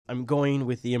I'm going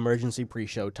with the emergency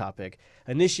pre-show topic.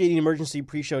 Initiating emergency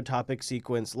pre-show topic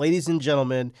sequence. Ladies and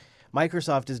gentlemen,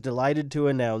 Microsoft is delighted to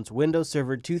announce Windows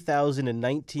Server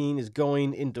 2019 is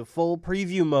going into full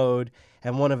preview mode,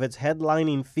 and one of its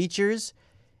headlining features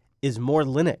is more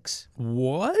Linux.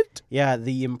 What? Yeah,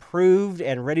 the improved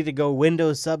and ready-to-go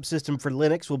Windows subsystem for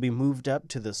Linux will be moved up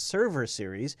to the Server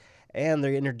series, and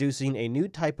they're introducing a new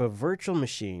type of virtual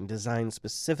machine designed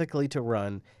specifically to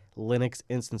run Linux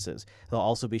instances. They'll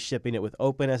also be shipping it with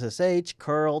OpenSSH,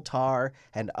 curl, tar,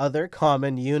 and other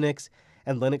common Unix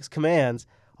and Linux commands,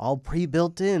 all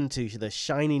pre-built into the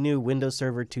shiny new Windows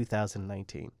Server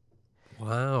 2019.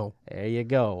 Wow. There you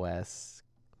go, Wes.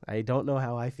 I don't know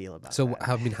how I feel about that. So,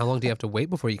 how long do you have to wait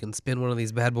before you can spin one of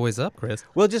these bad boys up, Chris?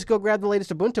 We'll just go grab the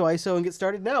latest Ubuntu ISO and get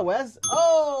started now, Wes.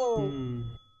 Oh!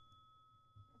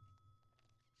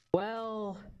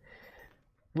 Well,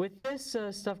 with this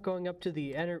stuff going up to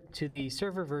the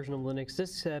server version of Linux,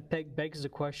 this begs a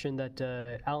question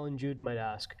that Alan Jude might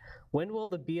ask. When will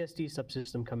the BSD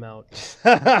subsystem come out?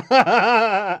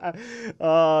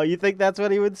 Oh, you think that's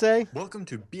what he would say? Welcome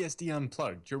to BSD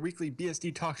Unplugged, your weekly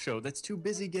BSD talk show that's too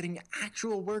busy getting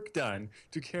actual work done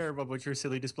to care about your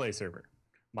silly display server.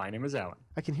 My name is Alan.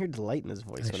 I can hear delight in his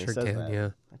voice when sure he says can, that. yeah.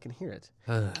 I can hear it.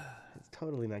 It's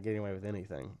totally not getting away with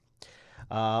anything.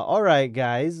 All right,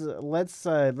 guys, let's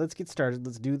get started.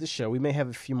 Let's do the show. We may have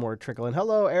a few more trickle in.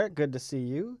 Hello, Eric. Good to see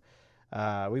you.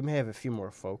 We may have a few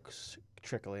more folks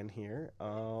trickle in here.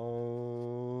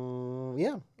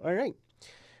 Yeah. All right.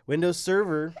 Windows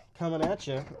Server coming at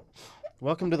you.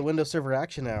 Welcome to the Windows Server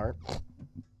Action Hour.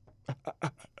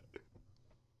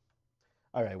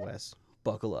 All right, Wes,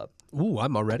 buckle up. Ooh,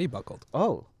 I'm already buckled.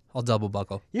 Oh, I'll double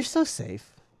buckle. you're so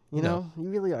safe. You No. know, you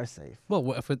really are safe.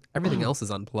 Well, if everything else is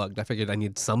unplugged, I figured I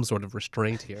need some sort of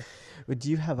restraint here. But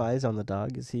do you have eyes on the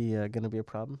dog? Is he going to be a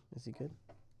problem? Is he good?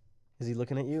 Is he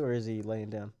looking at you or is he laying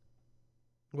down?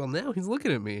 Well, now he's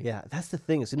looking at me. Yeah, that's the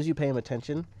thing. As soon as you pay him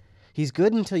attention, he's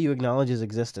good until you acknowledge his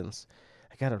existence.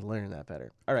 I got to learn that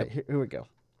better. All right, here we go.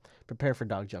 Prepare for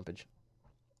dog jumpage.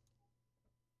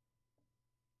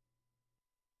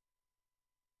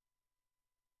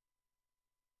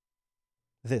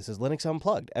 This is Linux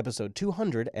Unplugged, episode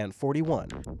 241.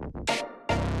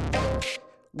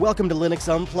 Welcome to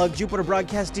Linux Unplugged, Jupiter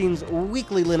Broadcasting's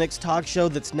weekly Linux talk show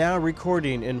that's now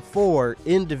recording in 4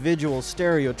 individual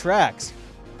stereo tracks.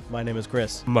 My name is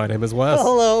Chris. My name is Wes.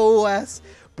 Hello, Wes.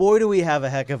 Boy, do we have a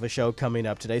heck of a show coming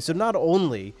up today. So not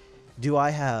only do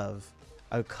I have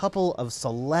a couple of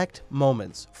select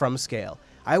moments from SCaLE,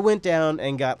 I went down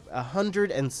and got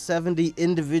 170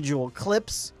 individual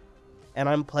clips, and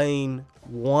I'm playing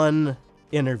one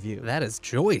interview. That is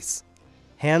choice.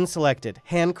 Hand-selected,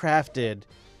 handcrafted,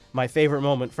 my favorite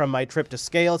moment from my trip to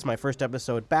SCaLE. It's my first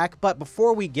episode back. But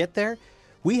before we get there,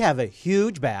 we have a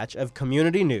huge batch of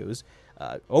community news,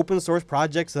 open source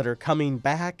projects that are coming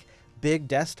back, big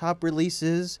desktop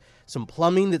releases, some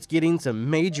plumbing that's getting some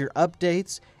major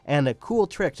updates, and a cool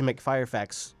trick to make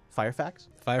Firefax. Firefax?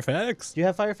 Firefax. Do you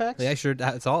have Firefax? Yeah, sure.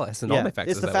 That's all. I send all my faxes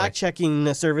it's the that way.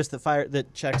 fact-checking service that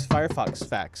checks Firefox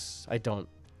facts.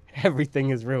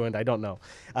 Everything is ruined. I don't know.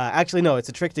 Actually, no, it's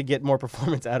a trick to get more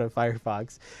performance out of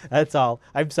Firefox. That's all.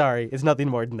 I'm sorry. It's nothing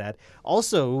more than that.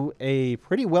 Also, a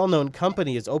pretty well-known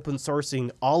company is open sourcing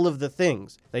all of the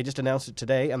things. They just announced it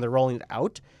today, and they're rolling it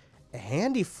out. A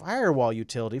handy firewall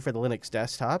utility for the Linux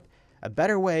desktop, a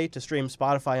better way to stream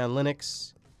Spotify on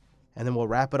Linux, and then we'll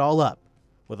wrap it all up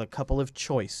with a couple of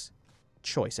choice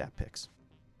app picks.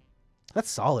 That's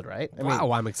solid, right? I mean,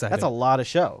 Wow, I'm excited. that's a lot of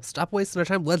show. Stop wasting our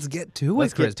time. Let's get to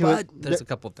Let's it, Chris. get to but it. there's a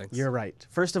couple things. You're right.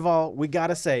 First of all, we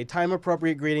gotta say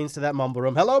time-appropriate greetings to that Mumble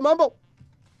Room. Hello, Mumble.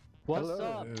 What's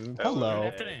up? Hello.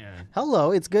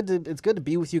 Hello. It's good to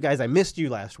be with you guys. I missed you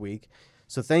last week,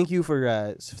 so thank you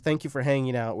for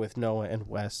hanging out with Noah and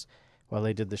Wes while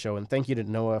they did the show, and thank you to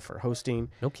Noah for hosting.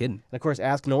 No kidding. And of course,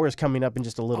 Ask Noah is coming up in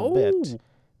just a little bit.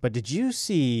 But did you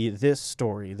see this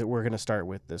story that we're going to start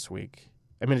with this week?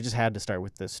 I mean, it just had to start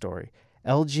with this story.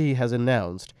 LG has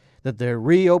announced that they're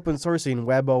re-open sourcing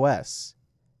WebOS.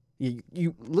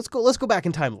 Let's go back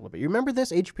in time a little bit. You remember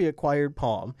this? HP acquired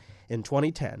Palm in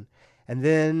 2010, and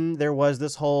then there was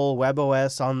this whole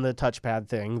WebOS on the touchpad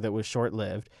thing that was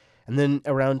short-lived. And then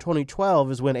around 2012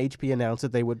 is when HP announced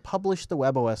that they would publish the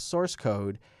WebOS source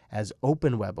code as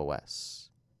OpenWebOS.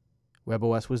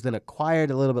 WebOS was then acquired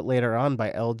a little bit later on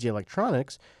by LG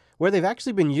Electronics, where they've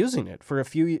actually been using it for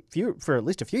for at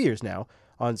least a few years now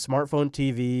on smartphone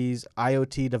TVs,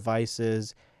 IoT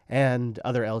devices, and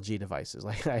other LG devices.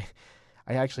 Like I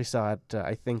actually saw it,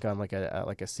 I think on like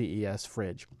a CES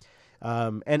fridge.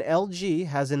 And LG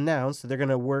has announced that they're going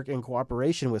to work in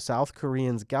cooperation with South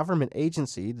Korean's government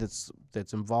agency that's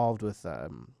involved with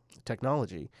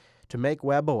technology to make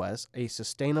WebOS a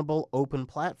sustainable open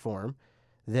platform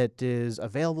that is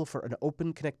available for an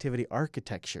open connectivity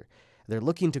architecture. They're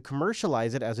looking to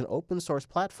commercialize it as an open source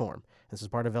platform. This is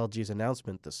part of LG's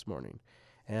announcement this morning.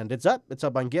 And it's up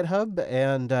on GitHub,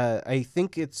 and I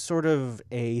think it's sort of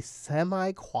a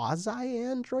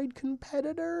semi-quasi-Android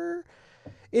competitor.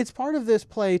 It's part of this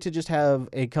play to just have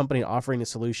a company offering a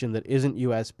solution that isn't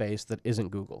US-based, that isn't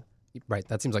Google. Right.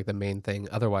 That seems like the main thing.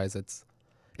 Otherwise, it's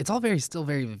all still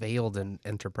very veiled and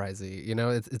enterprisey. You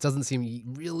know, it doesn't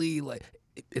seem really like.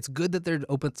 It's good that they're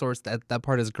open source. That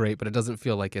part is great, but it doesn't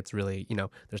feel like it's really,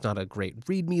 there's not a great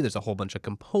README. There's a whole bunch of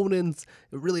components.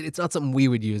 It's not something we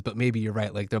would use, but maybe you're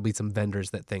right. Like there'll be some vendors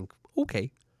that think,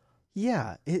 okay.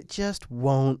 Yeah, it just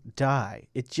won't die.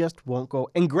 It just won't go.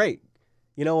 And great.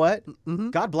 You know what?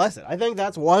 Mm-hmm. God bless it. I think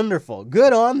that's wonderful.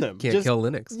 Good on them. Can't kill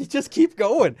Linux. You just keep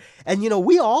going. And,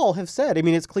 we all have said, I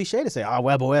mean, it's cliche to say,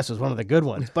 WebOS was one of the good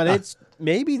ones. But it's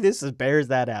maybe this bears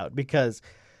that out because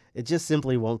it just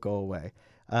simply won't go away.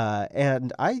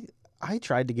 And I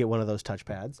tried to get one of those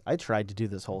touchpads. I tried to do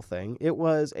this whole thing. It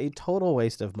was a total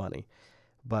waste of money.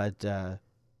 But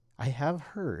I have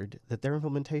heard that their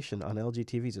implementation on LG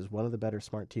TVs is one of the better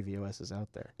smart TV OSs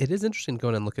out there. It is interesting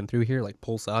going and looking through here, like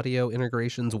Pulse Audio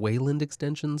integrations, Wayland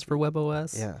extensions for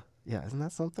WebOS. Yeah, isn't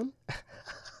that something?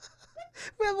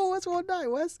 WebOS won't die,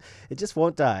 Wes. It just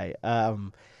won't die.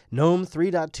 GNOME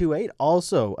 3.28,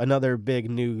 also another big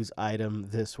news item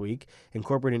this week,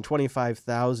 incorporating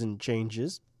 25,000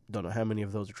 changes. Don't know how many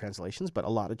of those are translations, but a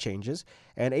lot of changes.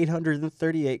 And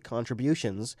 838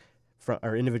 contributions from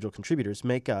our individual contributors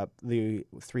make up the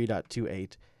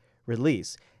 3.28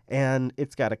 release. And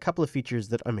it's got a couple of features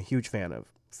that I'm a huge fan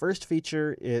of. First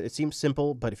feature, it seems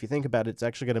simple, but if you think about it, it's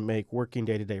actually going to make working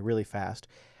day-to-day really fast.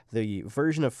 The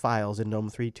version of files in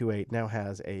GNOME 3.28 now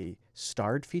has a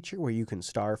starred feature where you can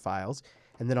star files.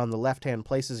 And then on the left-hand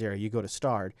places area, you go to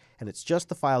starred, and it's just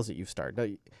the files that you've starred. Now,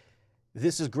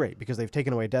 this is great because they've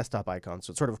taken away desktop icons,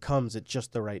 so it sort of comes at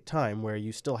just the right time where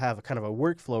you still have a kind of a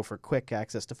workflow for quick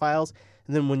access to files,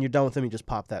 and then when you're done with them, you just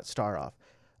pop that star off.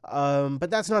 But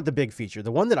that's not the big feature.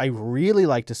 The one that I really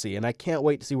like to see, and I can't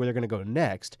wait to see where they're going to go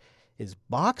next, is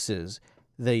Boxes,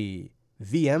 the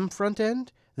VM front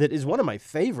end that is one of my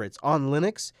favorites on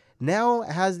Linux, now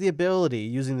has the ability,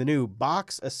 using the new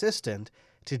Box Assistant,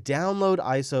 to download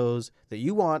ISOs that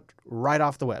you want right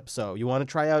off the web. So you want to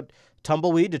try out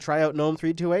Tumbleweed, to try out GNOME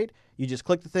 3.28, you just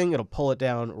click the thing, it'll pull it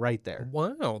down right there.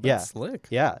 Wow, that's slick.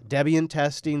 Yeah, Debian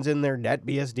testing's in there,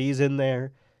 NetBSD's in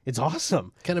there. It's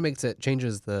awesome. Kind of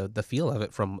changes the feel of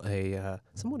it from a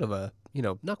somewhat of a,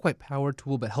 not quite power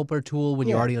tool, but helper tool when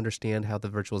you already understand how the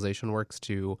virtualization works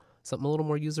to something a little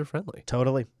more user-friendly.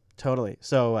 Totally.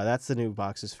 So that's the new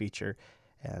Boxes feature,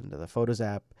 and the Photos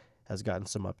app has gotten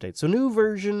some updates. So new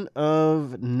version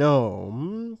of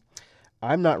GNOME.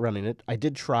 I'm not running it. I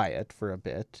did try it for a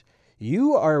bit.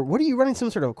 What are you running, some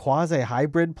sort of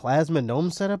quasi-hybrid Plasma GNOME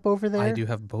setup over there? I do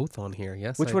have both on here,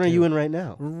 yes. Which one are you in right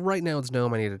now? Right now it's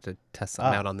GNOME. I needed to test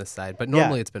something out on this side, but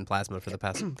normally it's been Plasma for the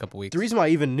past couple weeks. The reason why I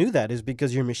even knew that is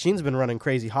because your machine's been running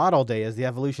crazy hot all day as the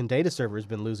Evolution data server has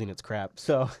been losing its crap.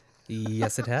 So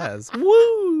yes, it has.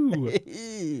 Woo!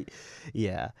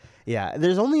 Yeah.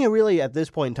 There's only really, at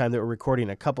this point in time, that we're recording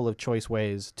a couple of choice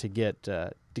ways to get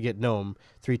GNOME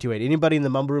 3.28. Anybody in the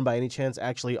Mumble Room by any chance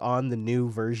actually on the new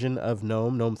version of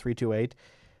GNOME 3.28?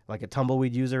 Like a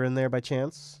Tumbleweed user in there by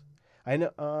chance? I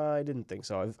know. I didn't think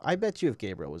so. I bet you if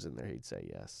Gabriel was in there, he'd say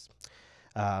yes.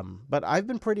 But I've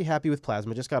been pretty happy with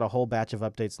Plasma. Just got a whole batch of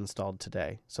updates installed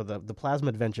today. So the Plasma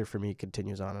adventure for me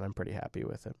continues on, and I'm pretty happy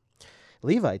with it.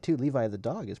 Levi, too. Levi the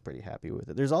dog is pretty happy with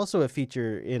it. There's also a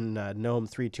feature in GNOME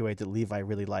 3.28 that Levi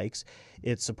really likes.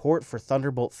 It's support for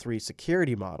Thunderbolt 3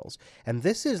 security models. And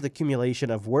this is the accumulation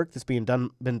of work that's been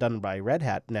done by Red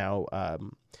Hat now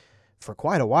for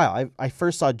quite a while. I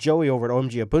first saw Joey over at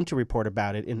OMG Ubuntu report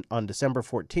about it on December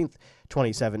 14th,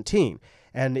 2017.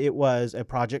 And it was a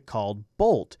project called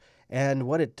Bolt. And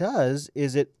what it does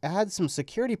is it adds some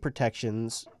security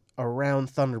protections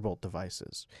around Thunderbolt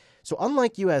devices. So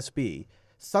unlike USB,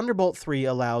 Thunderbolt 3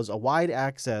 allows a wide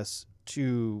access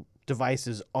to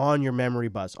devices on your memory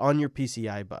bus, on your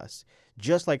PCI bus,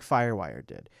 just like FireWire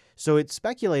did. So it's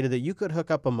speculated that you could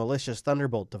hook up a malicious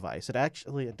Thunderbolt device. I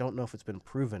don't know if it's been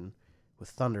proven with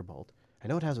Thunderbolt. I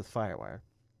know it has with FireWire.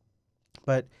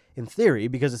 But in theory,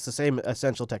 because it's the same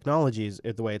essential technologies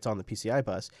the way it's on the PCI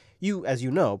bus, you, as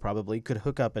you know, probably could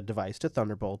hook up a device to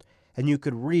Thunderbolt, and you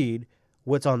could read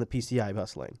what's on the PCI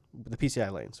bus lane, the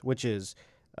PCI lanes, which is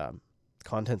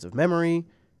contents of memory,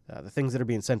 the things that are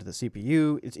being sent to the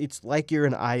CPU. It's like you're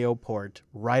an I/O port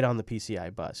right on the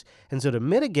PCI bus. And so to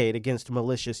mitigate against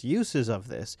malicious uses of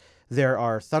this, there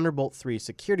are Thunderbolt 3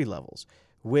 security levels,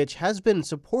 which has been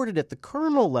supported at the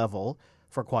kernel level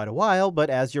for quite a while, but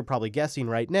as you're probably guessing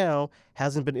right now,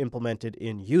 hasn't been implemented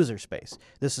in user space.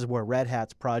 This is where Red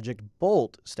Hat's Project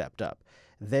Bolt stepped up.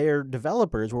 Their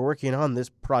developers were working on this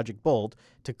Project Bolt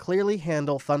to clearly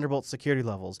handle Thunderbolt security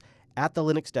levels at the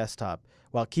Linux desktop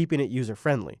while keeping it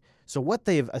user-friendly. So what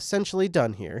they've essentially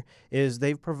done here is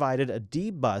they've provided a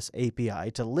dbus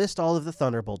API to list all of the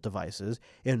Thunderbolt devices,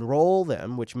 enroll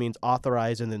them, which means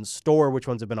authorize and then store which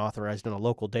ones have been authorized in a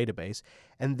local database,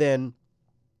 and then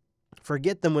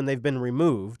forget them when they've been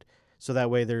removed, so that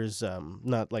way there's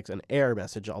not like an error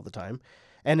message all the time,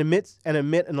 and emit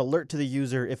an alert to the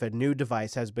user if a new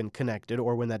device has been connected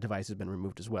or when that device has been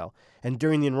removed as well. And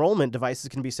during the enrollment, devices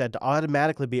can be said to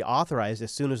automatically be authorized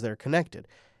as soon as they're connected.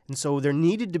 And so there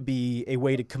needed to be a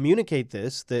way to communicate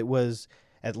this that was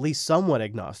at least somewhat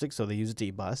agnostic, so they use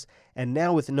dbus. And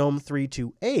now with GNOME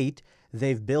 3.2.8,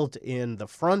 they've built in the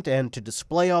front end to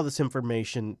display all this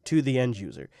information to the end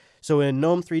user. So in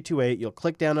GNOME 3.2.8, you'll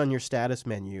click down on your status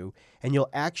menu, and you'll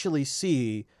actually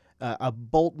see a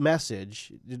Bolt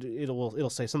message. It'll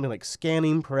say something like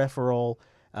scanning peripheral,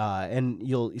 and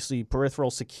you'll see peripheral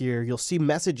secure. You'll see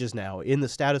messages now in the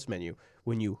status menu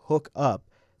when you hook up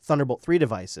Thunderbolt 3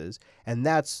 devices, and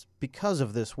that's because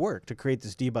of this work to create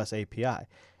this dbus API.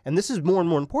 And this is more and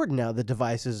more important now that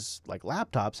devices like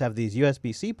laptops have these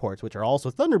USB-C ports, which are also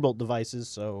Thunderbolt devices,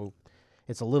 so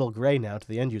it's a little gray now to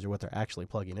the end user what they're actually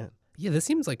plugging in. Yeah, this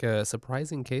seems like a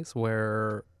surprising case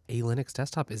where a Linux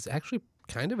desktop is actually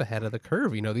kind of ahead of the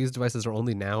curve. You know, these devices are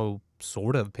only now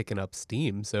sort of picking up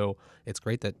steam, so it's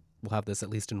great that we'll have this at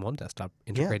least in one desktop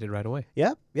integrated right away.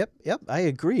 Yep. I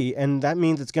agree. And that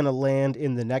means it's going to land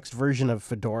in the next version of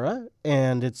Fedora,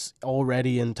 and it's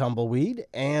already in Tumbleweed,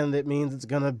 and it means it's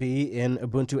going to be in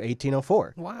Ubuntu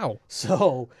 18.04. Wow.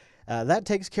 So that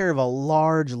takes care of a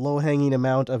large, low-hanging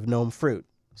amount of GNOME fruit.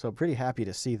 So pretty happy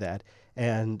to see that.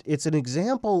 And it's an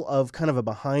example of kind of a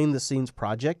behind-the-scenes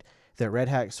project that Red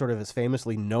Hat sort of is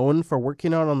famously known for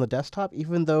working on the desktop,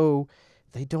 even though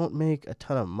they don't make a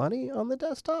ton of money on the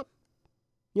desktop.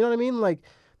 You know what I mean? Like,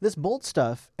 this Bolt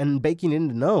stuff and baking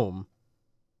into GNOME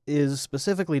is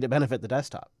specifically to benefit the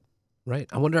desktop. Right.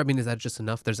 I wonder, I mean, is that just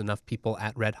enough? There's enough people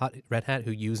at Red Hat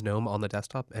who use GNOME on the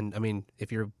desktop? And, I mean,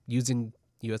 if you're using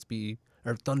USB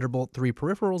or Thunderbolt 3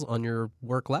 peripherals on your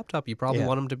work laptop, you probably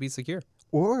want them to be secure.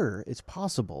 Or it's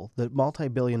possible that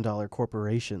multi-billion-dollar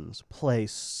corporations play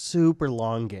super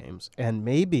long games, and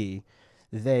maybe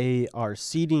they are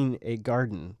seeding a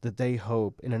garden that they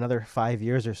hope in another 5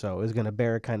 years or so is going to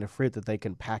bear a kind of fruit that they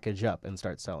can package up and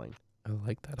start selling. I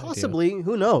like that Possibly, idea.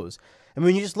 Who knows? I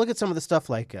mean, you just look at some of the stuff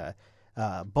like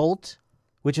Bolt,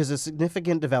 which is a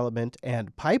significant development,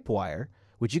 and Pipewire,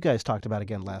 which you guys talked about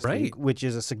again last week, which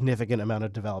is a significant amount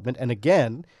of development, and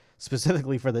again,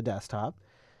 specifically for the desktop.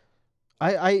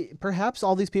 I perhaps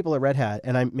all these people at Red Hat,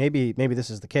 and maybe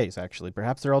this is the case actually.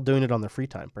 Perhaps they're all doing it on their free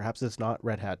time. Perhaps it's not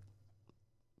Red Hat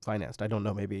financed. I don't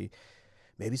know. Maybe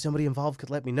somebody involved could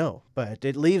let me know. But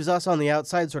it leaves us on the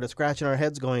outside sort of scratching our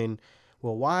heads going,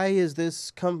 well, why is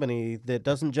this company that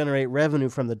doesn't generate revenue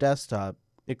from the desktop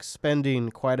expending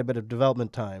quite a bit of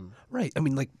development time? Right. I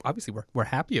mean, like, obviously we're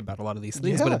happy about a lot of these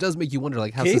things, Yeah. but it does make you wonder,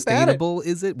 like, how Keep at it. sustainable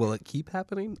is it? Will it keep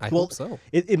happening? I hope so.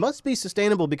 It must be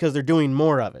sustainable because they're doing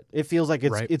more of it. It feels like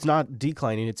it's not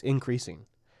declining, it's increasing.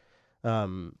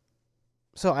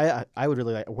 So I would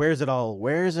really like, where's it all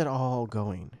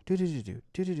going?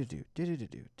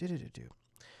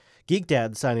 Geek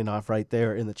Dad signing off right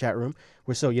there in the chat room.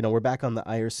 We're back on the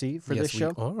IRC for this show.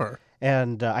 Yes, we are.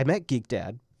 And I met Geek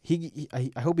Dad.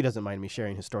 I hope he doesn't mind me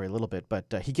sharing his story a little bit, but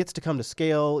he gets to come to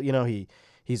SCaLE. You know,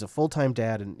 he's a full-time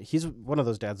dad, and he's one of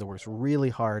those dads that works really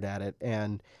hard at it,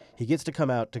 and he gets to come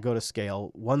out to go to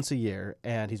SCaLE once a year,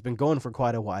 and he's been going for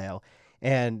quite a while.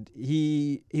 And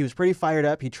he was pretty fired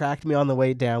up. He tracked me on the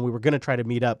way down. We were going to try to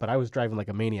meet up, but I was driving like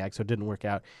a maniac, so it didn't work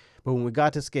out. But when we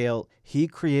got to SCaLE, he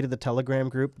created the Telegram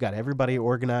group, got everybody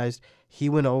organized. He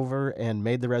went over and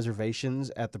made the reservations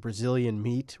at the Brazilian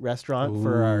meat restaurant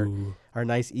for our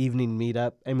nice evening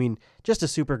meetup. I mean, just a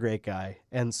super great guy.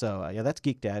 And so, that's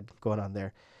Geek Dad going on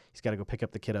there. He's got to go pick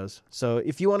up the kiddos. So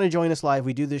if you want to join us live,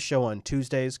 we do this show on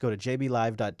Tuesdays. Go to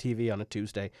jblive.tv on a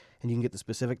Tuesday, and you can get the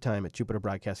specific time at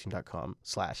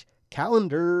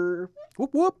jupiterbroadcasting.com/calendar.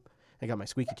 Whoop, whoop. I got my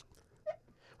squeaky.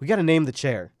 We got to name the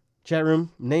chair. Chat room,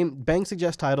 bang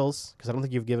suggest titles, because I don't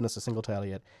think you've given us a single title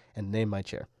yet, and name my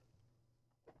chair.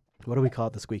 What do we call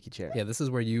it? The squeaky chair. Yeah, this is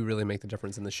where you really make the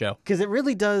difference in the show. Because it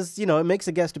really does, it makes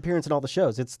a guest appearance in all the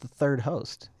shows. It's the third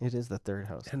host. It is the third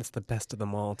host. And it's the best of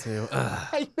them all, too.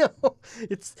 I know.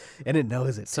 And it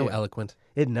knows it So too. eloquent.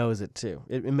 It knows it too.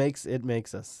 It makes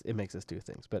us do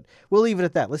things. But we'll leave it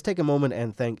at that. Let's take a moment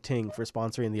and thank Ting for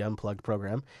sponsoring the Unplugged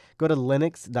program. Go to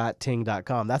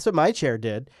linux.ting.com. That's what my chair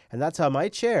did, and that's how my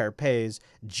chair pays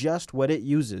just what it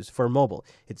uses for mobile.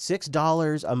 It's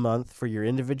 $6 a month for your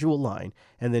individual line,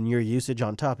 and then your usage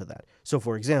on top of that. So,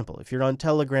 for example, if you're on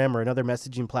Telegram or another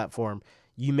messaging platform,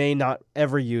 you may not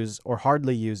ever use or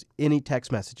hardly use any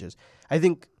text messages. I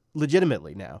think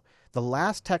legitimately now, the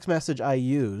last text message I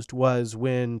used was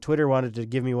when Twitter wanted to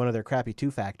give me one of their crappy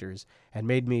two-factors and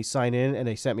made me sign in, and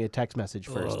they sent me a text message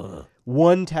first.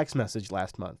 One text message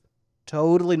last month.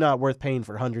 Totally not worth paying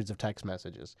for hundreds of text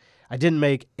messages. I didn't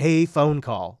make a phone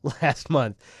call last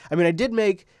month. I mean, I did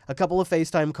make a couple of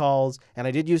FaceTime calls, and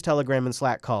I did use Telegram and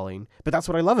Slack calling, but that's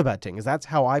what I love about Ting, is that's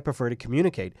how I prefer to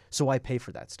communicate, so I pay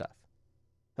for that stuff.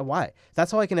 Now, why?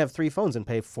 That's how I can have 3 phones and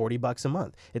pay $40 a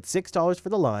month. It's $6 for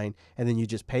the line, and then you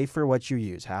just pay for what you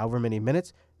use, however many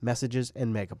minutes, messages,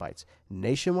 and megabytes.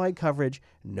 Nationwide coverage,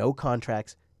 no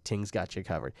contracts. Ting's got you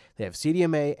covered. They have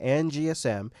CDMA and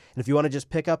GSM, and if you want to just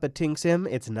pick up a Ting SIM,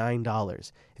 it's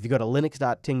 $9. If you go to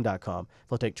linux.ting.com,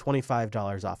 they'll take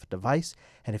 $25 off a device,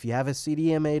 and if you have a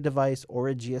CDMA device or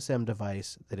a GSM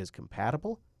device that is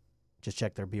compatible, just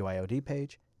check their BYOD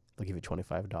page. They'll give you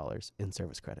 $25 in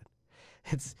service credit.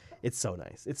 It's so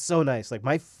nice. It's so nice. Like,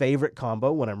 my favorite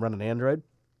combo when I'm running Android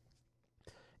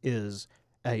is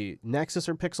a Nexus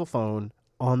or Pixel phone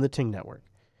on the Ting network.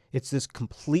 It's this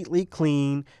completely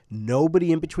clean,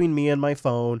 nobody in between me and my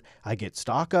phone. I get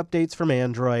stock updates from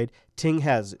Android. Ting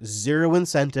has zero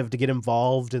incentive to get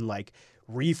involved in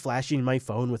reflashing my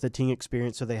phone with a Ting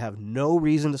experience, so they have no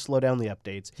reason to slow down the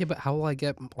updates. Yeah, but how will I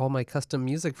get all my custom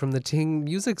music from the Ting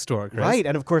music store, Chris? Right,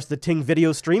 and of course the Ting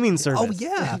video streaming service. Oh,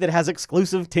 yeah. That has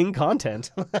exclusive Ting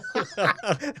content.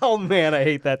 Oh man, I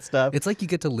hate that stuff. It's like you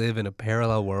get to live in a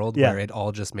parallel world Yeah. where it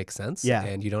all just makes sense Yeah.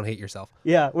 and you don't hate yourself.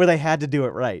 Yeah, where they had to do it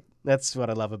right. That's what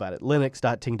I love about it.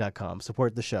 Linux.ting.com.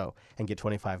 Support the show and get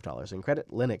 $25 in credit.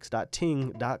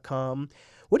 Linux.ting.com.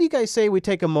 What do you guys say we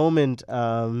take a moment,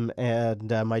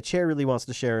 and my chair really wants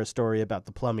to share a story about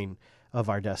the plumbing of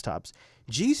our desktops.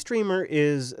 GStreamer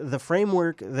is the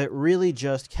framework that really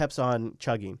just kept on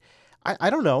chugging. I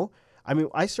don't know. I mean,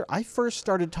 I first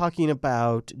started talking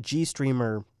about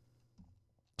GStreamer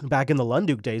back in the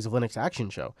Lunduk days of Linux Action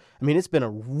Show. I mean, it's been a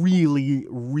really,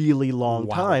 really long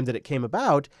time that it came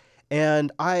about,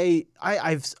 and I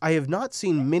have not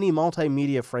seen many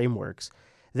multimedia frameworks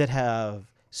that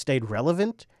have stayed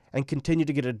relevant and continue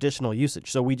to get additional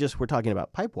usage. So we're talking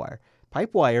about Pipewire.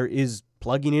 Pipewire is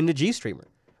plugging into GStreamer.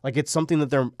 Like, it's something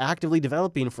that they're actively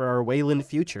developing for our Wayland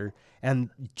future, and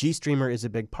GStreamer is a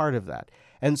big part of that.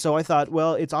 And so I thought,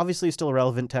 well, it's obviously still a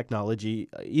relevant technology.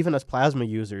 Even as Plasma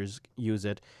users use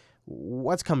it.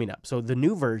 What's coming up? So the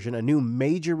new version, a new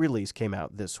major release came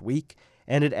out this week,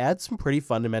 and it adds some pretty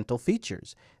fundamental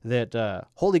features that,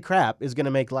 holy crap, is going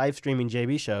to make live streaming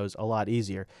JB shows a lot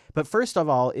easier. But first of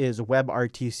all is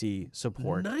WebRTC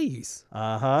support. Nice.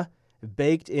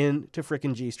 Baked into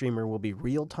frickin' GStreamer will be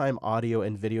real-time audio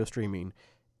and video streaming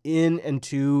in and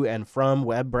to and from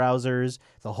web browsers.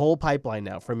 The whole pipeline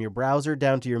now, from your browser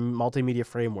down to your multimedia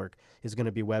framework, is going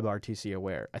to be WebRTC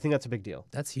aware. I think that's a big deal.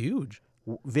 That's huge.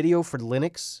 Video for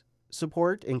Linux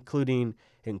support, including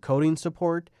encoding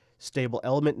support, stable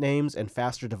element names, and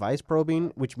faster device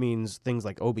probing, which means things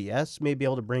like OBS may be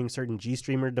able to bring certain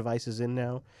GStreamer devices in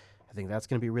now. I think that's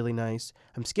going to be really nice.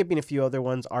 I'm skipping a few other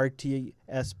ones.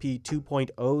 RTSP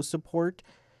 2.0 support,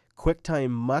 QuickTime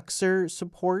Muxer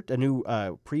support, a new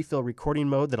pre-fill recording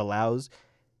mode that allows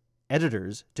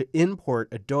editors to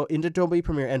import into Adobe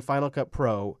Premiere and Final Cut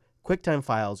Pro QuickTime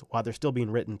files while they're still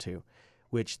being written to.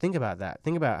 Which, think about that.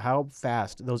 Think about how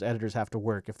fast those editors have to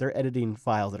work if they're editing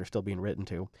files that are still being written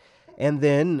to. And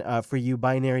then, for you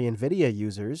binary NVIDIA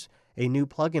users, a new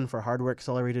plugin for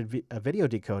hardware-accelerated video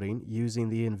decoding using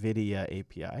the NVIDIA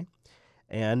API.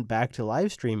 And back to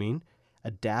live streaming,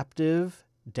 adaptive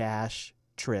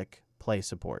trick play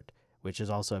support, which is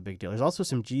also a big deal. There's also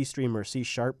some GStreamer C#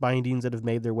 bindings that have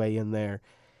made their way in there,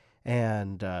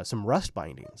 and some Rust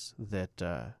bindings that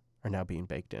are now being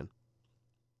baked in.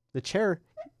 The chair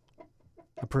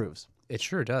approves. It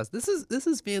sure does. This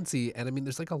is fancy, and I mean,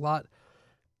 there's like a lot.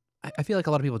 I feel like a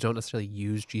lot of people don't necessarily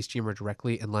use GStreamer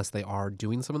directly unless they are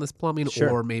doing some of this plumbing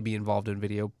or maybe involved in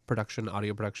video production,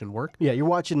 audio production work. Yeah, you're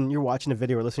watching a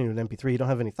video or listening to an MP3. You don't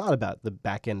have any thought about the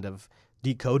back end of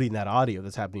decoding that audio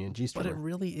that's happening in But it GStreamer.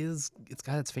 really is, it's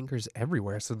got its fingers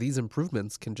everywhere. So these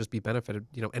improvements can just be benefited,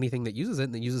 anything that uses it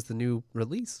and that uses the new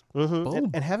release. Mm-hmm.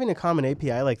 Boom. And having a common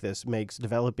API like this makes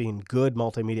developing good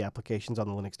multimedia applications on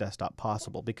the Linux desktop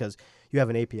possible because you have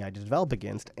an API to develop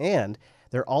against, and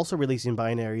they're also releasing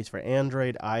binaries for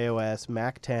Android, iOS,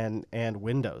 Mac 10, and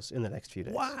Windows in the next few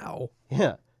days. Wow.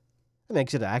 Yeah. It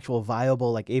makes it an actual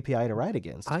viable API to write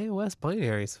against. iOS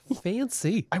binaries.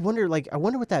 Fancy. I wonder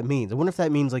what that means. I wonder if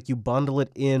that means you bundle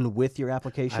it in with your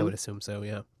application. I would assume so,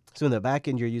 yeah. So in the back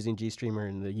end, you're using GStreamer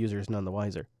and the user is none the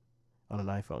wiser on an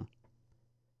iPhone.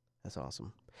 That's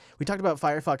awesome. We talked about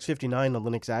Firefox 59 on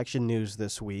Linux Action News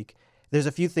this week. There's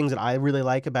a few things that I really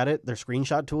like about it. Their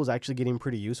screenshot tool is actually getting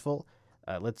pretty useful.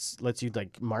 Lets you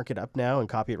mark it up now and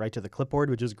copy it right to the clipboard,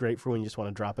 which is great for when you just want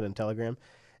to drop it in Telegram.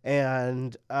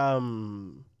 And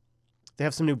they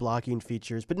have some new blocking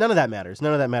features, but none of that matters.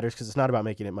 None of that matters because it's not about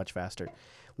making it much faster.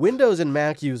 Windows and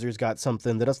Mac users got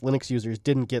something that us Linux users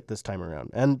didn't get this time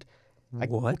around, and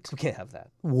What? we can't have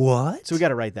that. What? So we got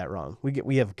to write that wrong.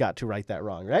 We have got to write that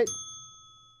wrong, right?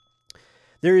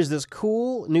 There is this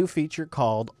cool new feature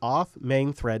called off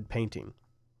main thread painting.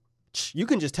 You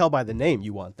can just tell by the name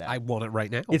you want that. I want it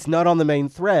right now. It's not on the main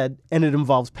thread, and it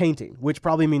involves painting, which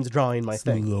probably means drawing my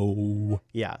thing. Slow.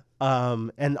 Yeah.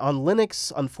 And on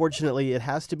Linux, unfortunately, it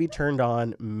has to be turned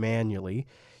on manually.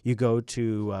 You go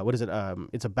to,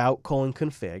 it's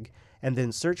about:config, and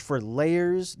then search for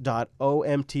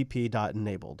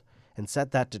layers.omtp.enabled and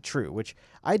set that to true, which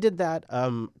I did that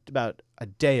about a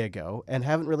day ago and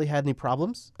haven't really had any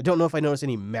problems. I don't know if I noticed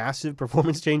any massive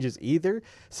performance changes either.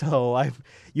 So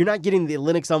you're not getting the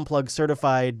Linux Unplugged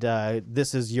certified,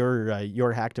 this is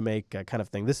your hack to make kind of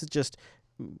thing. This is just,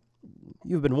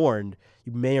 you've been warned.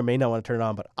 You may or may not want to turn it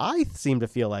on, but I seem to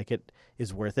feel like it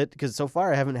is worth it because so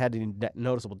far I haven't had any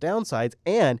noticeable downsides,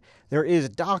 and there is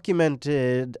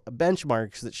documented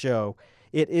benchmarks that show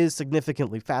it is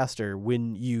significantly faster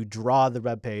when you draw the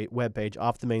web page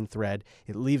off the main thread.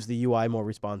 It leaves the UI more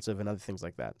responsive and other things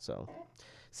like that. So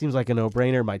seems like a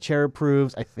no-brainer. My chair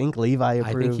approves. I think Levi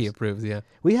approves. I think he approves, yeah.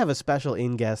 We have a special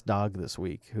in-guest dog this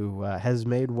week who has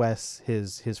made Wes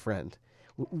his friend.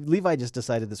 Levi just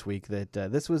decided this week that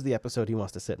this was the episode he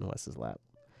wants to sit in Wes's lap.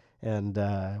 And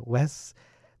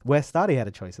Wes thought he had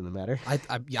a choice in the matter.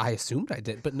 I assumed I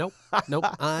did, but nope.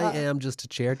 I am just a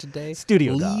chair today.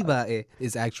 Studio dog. Levi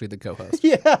is actually the co-host.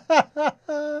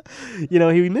 Yeah.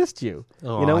 He missed you.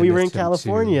 Oh, we I were in missed him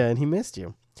California too. and he missed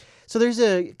you. So there's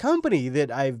a company that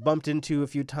I've bumped into a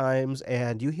few times,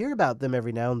 and you hear about them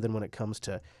every now and then when it comes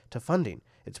to funding.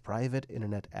 It's Private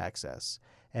Internet Access.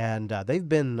 And they've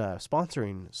been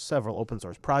sponsoring several open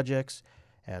source projects.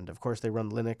 And, of course, they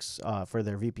run Linux for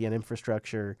their VPN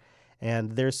infrastructure.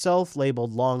 And they're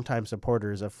self-labeled longtime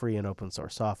supporters of free and open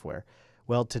source software.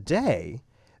 Well, today,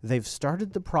 they've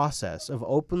started the process of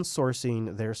open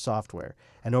sourcing their software.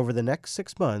 And over the next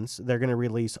 6 months, they're going to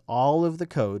release all of the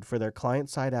code for their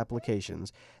client-side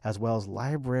applications, as well as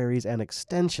libraries and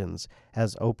extensions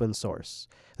as open source.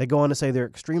 They go on to say they're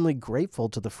extremely grateful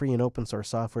to the free and open source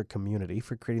software community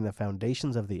for creating the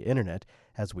foundations of the internet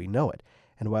as we know it.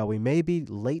 And while we may be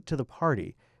late to the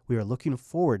party, we are looking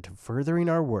forward to furthering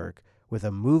our work with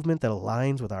a movement that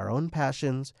aligns with our own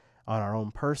passions on our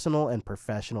own personal and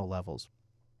professional levels.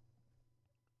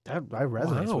 That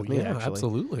resonates with me, yeah, actually.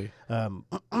 Absolutely.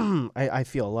 I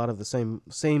feel a lot of the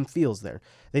same feels there.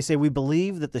 They say, we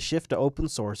believe that the shift to open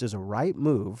source is a right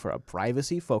move for a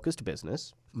privacy-focused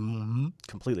business. Mm-hmm.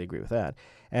 Completely agree with that.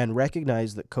 And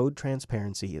recognize that code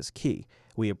transparency is key.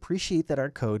 We appreciate that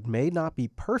our code may not be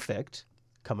perfect,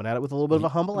 coming at it with a little bit of a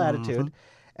humble attitude,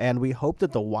 and we hope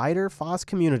that the wider FOSS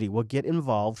community will get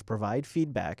involved, provide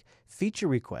feedback, feature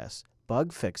requests,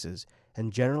 bug fixes,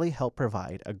 and generally help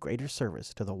provide a greater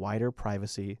service to the wider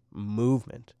privacy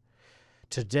movement.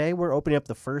 Today, we're opening up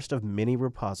the first of many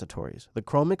repositories, the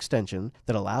Chrome extension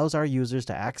that allows our users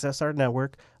to access our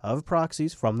network of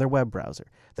proxies from their web browser.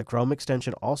 The Chrome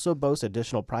extension also boasts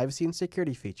additional privacy and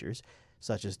security features,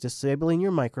 such as disabling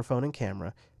your microphone and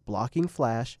camera, blocking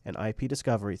flash and IP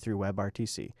discovery through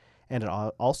WebRTC, and it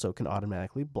also can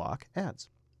automatically block ads.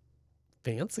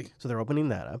 Fancy. So they're opening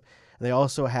that up. They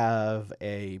also have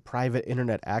a private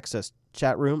internet access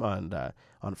chat room on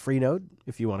Freenode,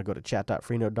 if you want to go to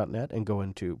chat.freenode.net and go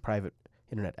into private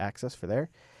internet access for there.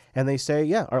 And they say,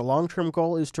 our long-term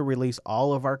goal is to release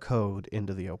all of our code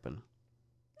into the open.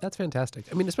 That's fantastic.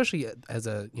 I mean, especially as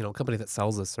a company that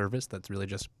sells a service that's really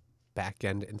just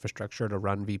back-end infrastructure to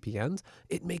run VPNs,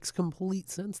 it makes complete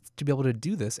sense to be able to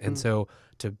do this. And so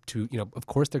to of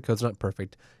course their code's not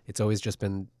perfect. It's always just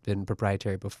been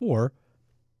proprietary before,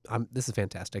 This is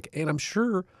fantastic, and I'm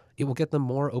sure it will get them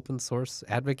more open source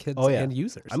advocates Oh, yeah. and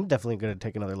users. I'm definitely going to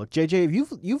take another look. JJ,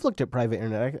 have you've looked at private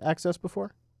internet access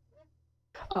before?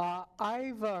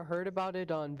 I've heard about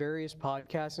it on various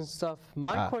podcasts and stuff.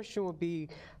 My question would be,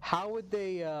 how would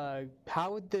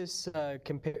this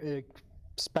compare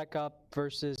spec up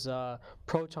versus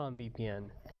Proton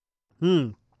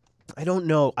VPN? I don't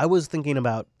know. I was thinking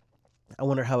about, I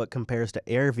wonder how it compares to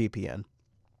Air VPN,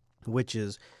 which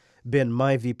has been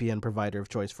my VPN provider of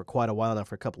choice for quite a while now,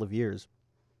 for a couple of years,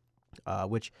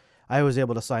 which I was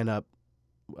able to sign up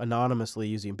anonymously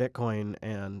using Bitcoin,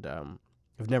 and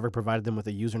I've never provided them with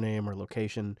a username or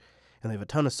location, and they have a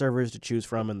ton of servers to choose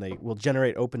from, and they will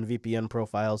generate open VPN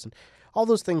profiles and all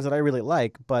those things that I really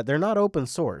like, but they're not open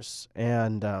source,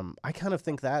 and I kind of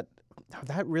think that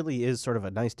really is sort of a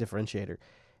nice differentiator,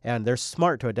 and they're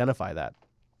smart to identify that.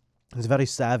 It's very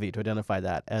savvy to identify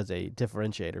that as a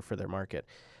differentiator for their market.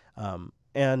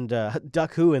 And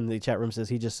Duck Who in the chat room says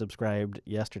he just subscribed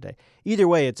yesterday. Either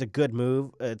way, it's a good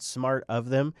move. It's smart of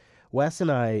them. Wes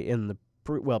and I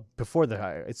before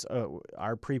it's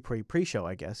our pre-show,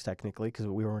 I guess, technically, because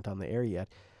we weren't on the air yet.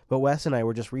 But Wes and I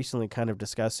were just recently kind of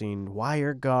discussing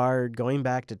WireGuard, going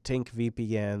back to Tink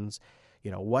VPNs.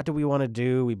 You know, what do we want to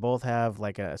do? We both have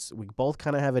we both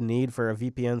kind of have a need for a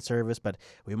VPN service, but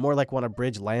we more like want to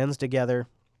bridge LANs together.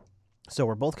 So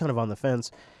we're both kind of on the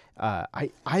fence.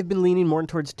 I've been leaning more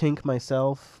towards Tink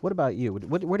myself. What about you?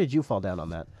 Where did you fall down on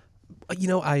that? You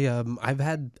know,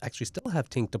 still have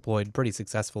Tink deployed pretty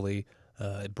successfully,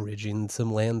 bridging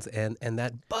some LANs and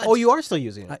that. But oh, you are still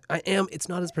using it? I am. It's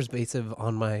not as pervasive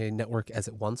on my network as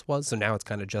it once was. So now it's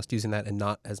kind of just using that and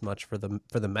not as much for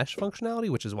the mesh functionality,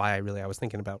 which is why I was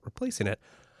thinking about replacing it.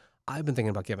 I've been thinking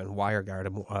about giving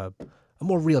WireGuard a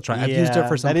more real try. I've used it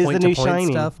for some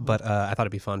point-to-point stuff, but I thought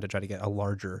it'd be fun to try to get a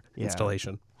larger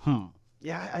installation.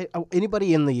 Yeah.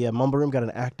 Anybody in the Mumble Room got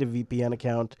an active VPN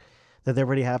account that they're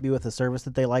pretty happy with, a service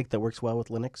that they like that works well with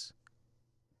Linux?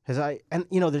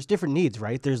 There's different needs,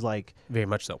 right? There's very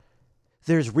much so.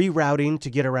 There's rerouting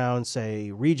to get around,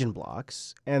 say, region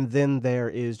blocks, and then there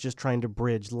is just trying to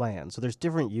bridge LAN. So there's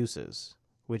different uses,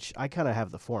 which I kind of have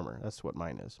the former. That's what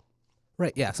mine is.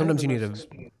 Right, yeah. Sometimes you need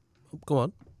to... Go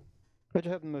on. But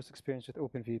I have the most experience with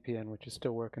OpenVPN, which is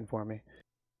still working for me.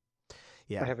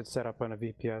 Yeah. I have it set up on a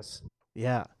VPS.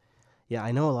 Yeah. Yeah,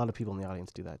 I know a lot of people in the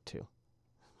audience do that too.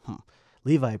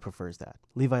 Levi prefers that.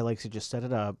 Levi likes to just set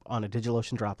it up on a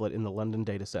DigitalOcean droplet in the London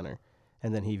data center,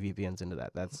 and then he VPNs into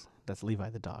that. That's Levi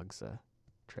the dog's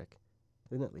trick.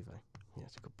 Isn't it, Levi? Yeah,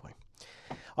 that's a good point.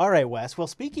 All right, Wes. Well,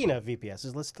 speaking of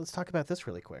VPSs, let's talk about this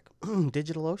really quick.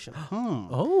 DigitalOcean.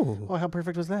 Oh, how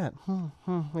perfect was that?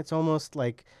 It's almost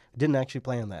like didn't actually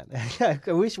plan that.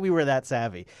 I wish we were that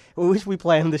savvy. I wish we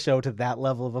planned the show to that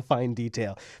level of a fine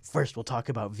detail. First, we'll talk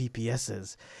about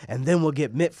VPSs, and then we'll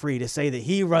get Mitfree to say that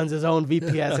he runs his own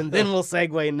VPS, and then we'll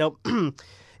segue. Nope.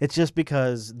 It's just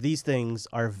because these things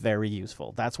are very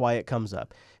useful. That's why it comes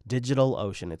up.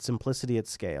 DigitalOcean. It's simplicity at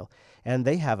scale. And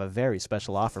they have a very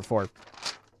special offer for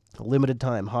limited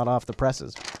time, hot off the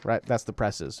presses. Right? That's the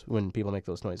presses when people make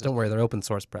those noises. Don't worry, they're open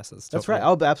source presses. That's right.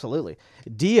 Oh, absolutely.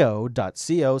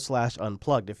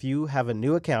 do.co/unplugged. If you have a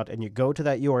new account and you go to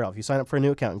that URL, if you sign up for a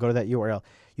new account and go to that URL,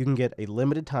 you can get a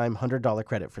limited time $100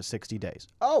 credit for 60 days.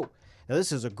 Oh! Now,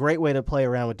 this is a great way to play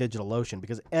around with DigitalOcean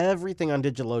because everything on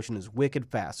DigitalOcean is wicked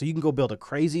fast. So you can go build a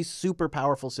crazy, super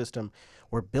powerful system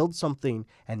or build something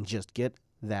and just get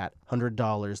that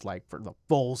 $100 for the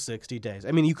full 60 days.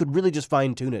 I mean, you could really just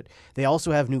fine tune it. They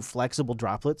also have new flexible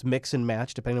droplets, mix and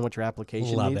match depending on what your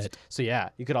application Love needs. it. So yeah,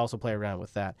 you could also play around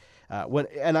with that.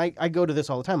 I go to this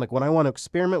all the time. Like when I want to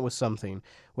experiment with something,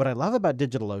 what I love about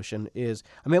DigitalOcean is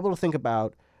I'm able to think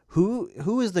about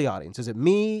who is the audience? Is it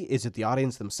me? Is it the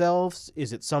audience themselves?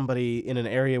 Is it somebody in an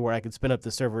area where I could spin up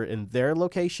the server in their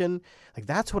location? Like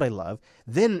that's what I love.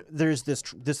 Then there's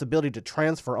this ability to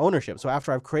transfer ownership. So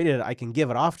after I've created it, I can give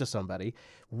it off to somebody.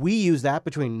 We use that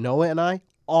between Noah and I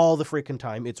all the freaking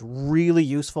time. It's really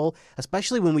useful,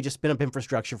 especially when we just spin up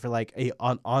infrastructure for like a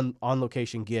on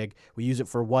location gig. We use it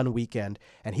for one weekend,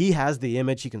 and he has the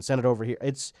image. He can send it over here.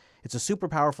 It's a super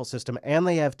powerful system, and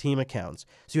they have team accounts.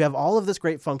 So you have all of this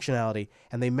great functionality,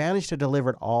 and they manage to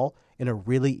deliver it all in a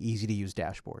really easy-to-use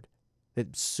dashboard.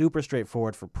 It's super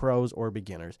straightforward for pros or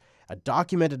beginners. A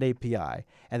documented API,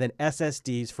 and then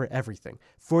SSDs for everything.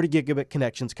 40 gigabit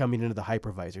connections coming into the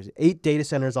hypervisors. 8 data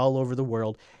centers all over the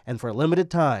world, and for a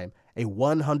limited time, a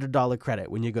 $100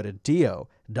 credit when you go to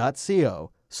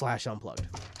do.co/unplugged.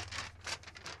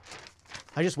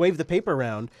 I just waved the paper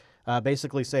around,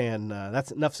 basically saying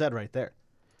that's enough said right there.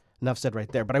 Enough said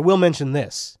right there. But I will mention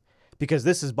this, because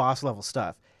this is boss level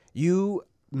stuff. You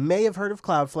may have heard of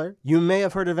Cloudflare, you may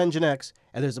have heard of Nginx,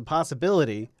 and there's a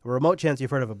possibility, a remote chance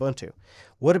you've heard of Ubuntu.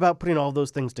 What about putting all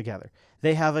those things together?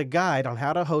 They have a guide on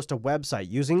how to host a website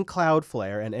using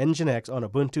Cloudflare and Nginx on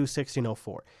Ubuntu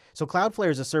 16.04. So Cloudflare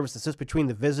is a service that sits between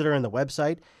the visitor and the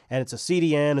website, and it's a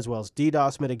CDN as well as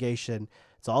DDoS mitigation.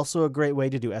 It's also a great way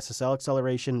to do SSL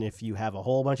acceleration if you have a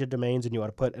whole bunch of domains and you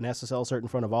want to put an SSL cert in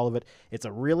front of all of it. It's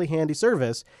a really handy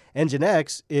service.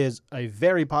 Nginx is a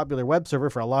very popular web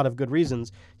server for a lot of good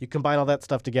reasons. You combine all that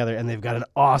stuff together, and they've got an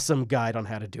awesome guide on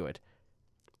how to do it.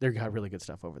 They've got really good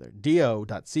stuff over there.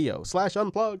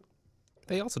 do.co/unplug.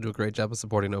 They also do a great job of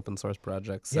supporting open source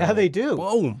projects. Yeah, they do.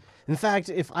 Boom. In fact,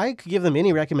 if I could give them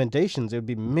any recommendations, it would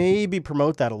be maybe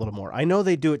promote that a little more. I know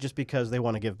they do it just because they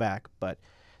want to give back, but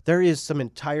there is some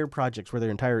entire projects where their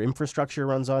entire infrastructure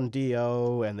runs on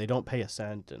DO and they don't pay a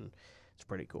cent, and it's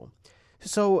pretty cool.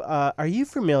 So are you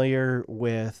familiar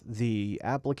with the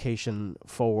application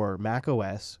for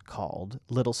macOS called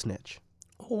Little Snitch?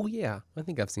 Oh, yeah. I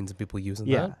think I've seen some people using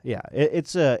Yeah, that. yeah.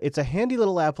 It's a handy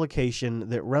little application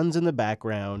that runs in the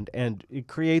background, and it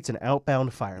creates an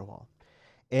outbound firewall.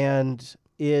 And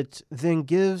it then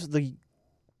gives the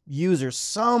user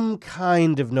some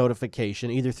kind of notification,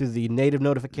 either through the native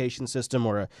notification system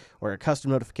or a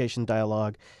custom notification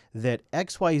dialog, that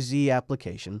XYZ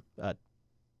application,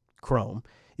 Chrome,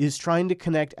 is trying to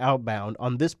connect outbound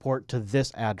on this port to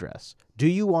this address. Do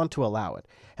you want to allow it?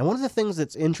 And one of the things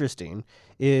that's interesting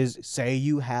is, say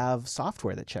you have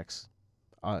software that checks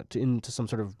into some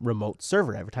sort of remote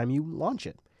server every time you launch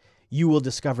it. You will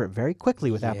discover it very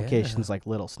quickly with applications like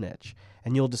Little Snitch.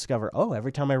 And you'll discover, oh,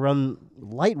 every time I run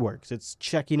Lightworks, it's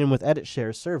checking in with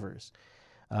EditShare servers.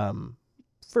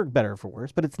 For better or for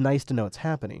worse, but it's nice to know it's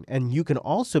happening. And you can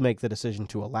also make the decision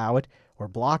to allow it or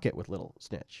block it with Little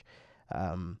Snitch.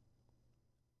 And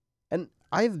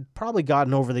I've probably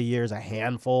gotten over the years a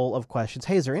handful of questions.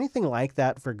 Hey, is there anything like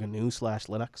that for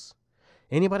GNU/Linux?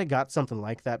 Anybody got something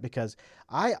like that? Because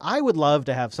I would love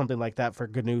to have something like that for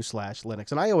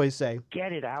GNU/Linux. And I always say,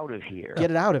 get it out of here.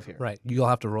 Get it out of here. Right. You'll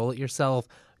have to roll it yourself,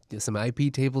 do some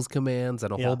IP tables commands,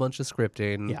 and a whole bunch of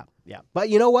scripting. Yeah. But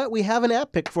you know what? We have an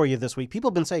app pick for you this week. People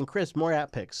have been saying, Chris, more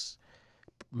app picks.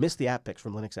 Missed the app picks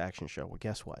from Linux Action Show. Well,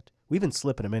 guess what? We've been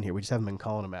slipping them in here. We just haven't been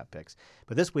calling them app picks.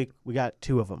 But this week, we got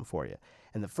two of them for you.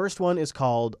 And the first one is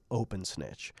called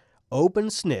OpenSnitch.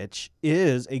 OpenSnitch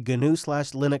is a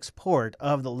GNU/Linux port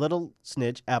of the Little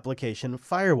Snitch application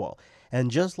firewall.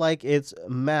 And just like its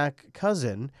Mac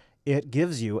cousin, it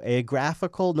gives you a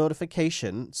graphical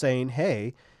notification saying,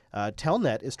 hey,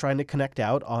 Telnet is trying to connect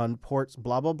out on ports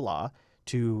blah, blah, blah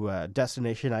to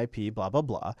destination IP blah, blah,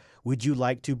 blah. Would you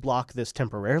like to block this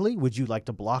temporarily? Would you like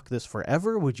to block this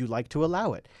forever? Would you like to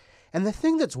allow it? And the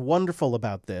thing that's wonderful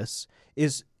about this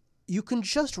is you can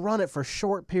just run it for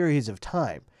short periods of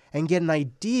time and get an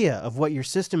idea of what your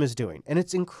system is doing. And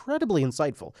it's incredibly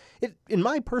insightful. It, in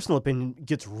my personal opinion,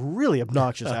 gets really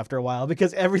obnoxious after a while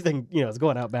because everything, is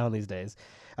going outbound these days.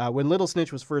 When Little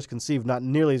Snitch was first conceived, not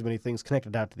nearly as many things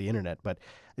connected out to the internet, but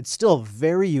it's still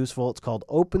very useful. It's called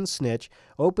OpenSnitch,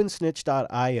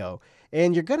 opensnitch.io.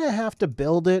 And you're going to have to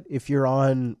build it if you're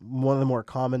on one of the more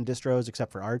common distros,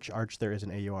 except for Arch. Arch, there is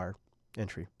an AUR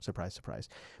entry. Surprise, surprise.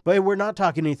 But we're not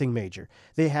talking anything major.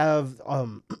 They have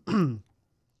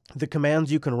the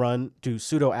commands you can run to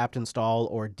sudo apt install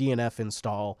or DNF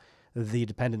install the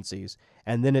dependencies,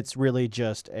 and then it's really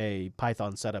just a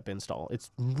Python setup install.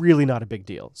 It's really not a big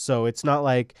deal. So it's not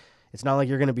like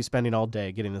you're going to be spending all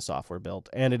day getting the software built,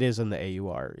 and it is in the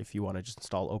AUR if you want to just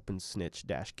install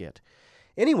OpenSnitch-git.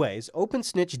 Anyways,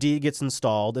 OpenSnitchD gets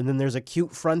installed, and then there's a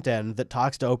cute front end that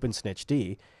talks to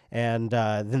OpenSnitchD, and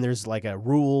then there's like a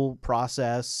rule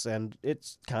process, and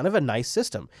it's kind of a nice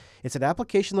system. It's an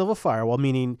application-level firewall,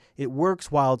 meaning it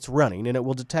works while it's running, and it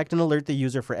will detect and alert the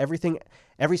user for every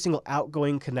single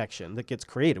outgoing connection that gets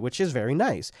created, which is very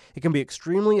nice. It can be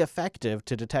extremely effective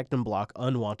to detect and block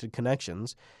unwanted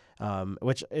connections,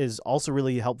 which is also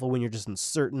really helpful when you're just in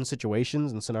certain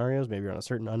situations and scenarios. Maybe you're on a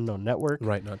certain unknown network.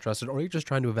 Right, not trusted, or you're just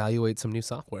trying to evaluate some new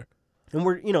software. And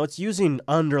it's using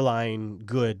underlying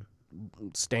good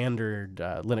standard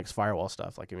Linux firewall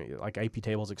stuff, like IP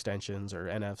tables extensions or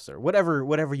NFs or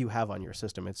whatever you have on your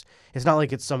system. It's not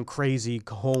like it's some crazy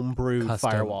homebrew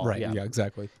firewall. Right, yeah,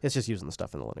 exactly. It's just using the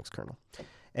stuff in the Linux kernel.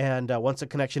 And once a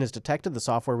connection is detected, the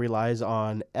software relies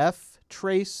on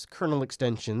ftrace kernel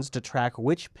extensions to track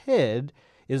which PID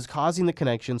is causing the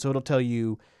connection, so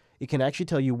it can actually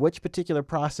tell you which particular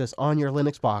process on your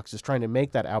Linux box is trying to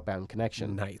make that outbound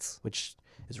connection. Nice. Which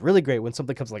is really great when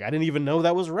something comes like, I didn't even know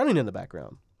that was running in the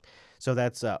background. So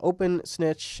that's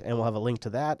OpenSnitch, and we'll have a link to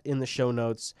that in the show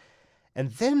notes.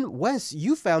 And then, Wes,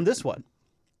 you found this one.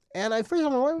 And I first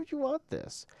thought, why would you want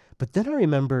this? But then I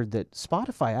remembered that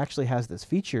Spotify actually has this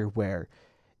feature where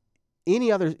any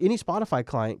Spotify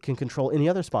client can control any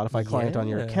other Spotify client on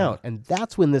your account. And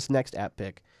that's when this next app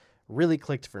pick really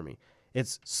clicked for me.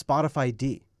 It's Spotify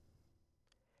D,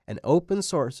 an open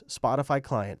source Spotify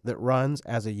client that runs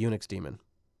as a Unix daemon.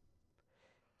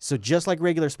 So just like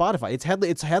regular Spotify, it's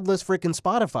headless freaking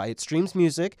Spotify. It streams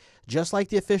music just like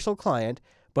the official client,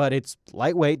 but it's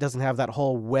lightweight, doesn't have that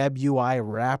whole web UI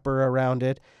wrapper around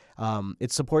it.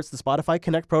 It supports the Spotify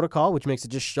Connect protocol, which makes it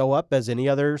just show up as any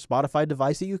other Spotify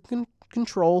device that you can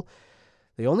control.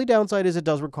 The only downside is it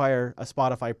does require a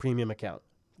Spotify premium account.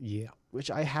 Yeah.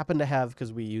 Which I happen to have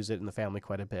because we use it in the family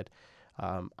quite a bit.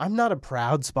 I'm not a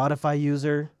proud Spotify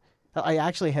user. I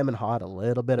actually hem and hawed a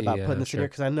little bit about putting this in here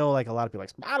because I know like a lot of people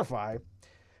like Spotify.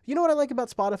 You know what I like about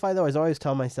Spotify though? I always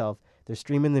tell myself they're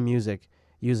streaming the music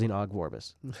using Ogg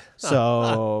Vorbis.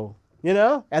 So you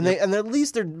know, and at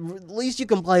least you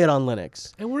can play it on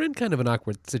Linux. And we're in kind of an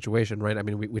awkward situation, right? I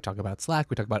mean, we talk about Slack,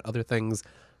 we talk about other things.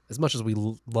 As much as we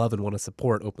love and want to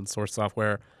support open source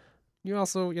software, you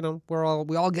also, you know,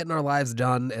 we all getting our lives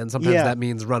done, and sometimes that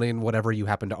means running whatever you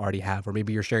happen to already have, or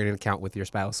maybe you're sharing an account with your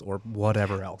spouse or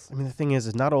whatever else. I mean, the thing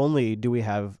is not only do we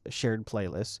have shared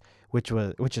playlists, which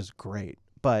is great,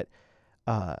 but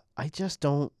I just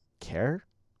don't care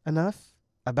enough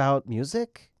about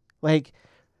music. Like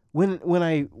when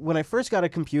I first got a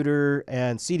computer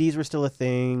and CDs were still a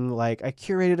thing, like I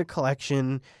curated a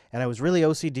collection and I was really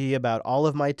OCD about all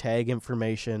of my tag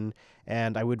information,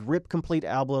 and I would rip complete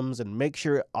albums and make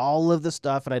sure all of the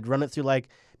stuff, and I'd run it through like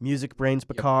Music Brains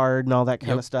Picard and all that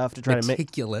kind of stuff to try to make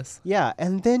meticulous. Yeah,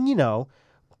 and then a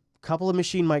couple of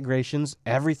machine migrations,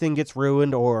 everything gets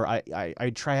ruined, or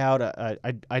I try out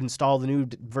I install the new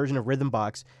version of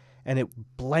Rhythmbox, and it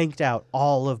blanked out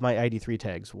all of my ID3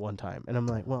 tags one time, and I'm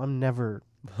like, well, I'm never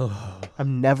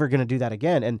gonna do that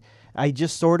again, and I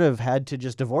just sort of had to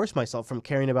just divorce myself from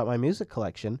caring about my music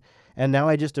collection, and now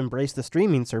I just embrace the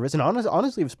streaming service. And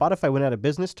honestly, if Spotify went out of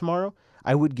business tomorrow,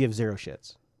 I would give zero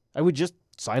shits. I would just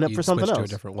sign up for something else. To a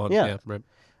different one. Yeah, right.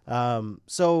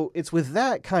 So it's with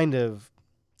that kind of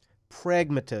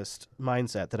pragmatist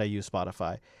mindset that I use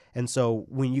Spotify. And so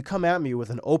when you come at me with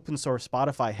an open source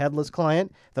Spotify headless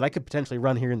client that I could potentially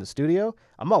run here in the studio,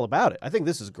 I'm all about it. I think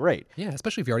this is great. Yeah,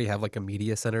 especially if you already have like a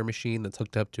media center machine that's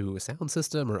hooked up to a sound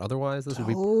system or otherwise, this would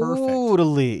be perfect.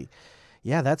 Totally.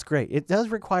 Yeah, that's great. It does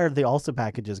require the ALSA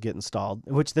packages get installed,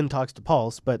 which then talks to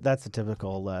Pulse, but that's the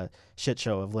typical shit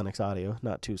show of Linux audio.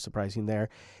 Not too surprising there.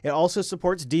 It also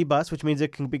supports dbus, which means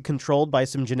it can be controlled by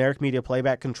some generic media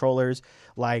playback controllers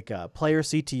like Player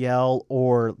CTL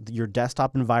or your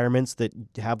desktop environments that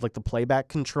have like the playback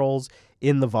controls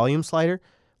in the volume slider,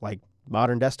 like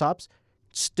modern desktops,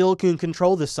 still can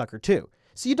control this sucker too.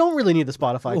 So you don't really need the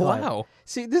Spotify client. Wow.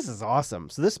 See, this is awesome.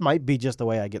 So this might be just the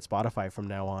way I get Spotify from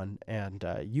now on, and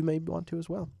you may want to as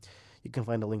well. You can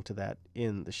find a link to that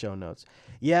in the show notes.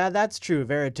 Yeah, that's true.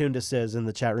 Veritunda says in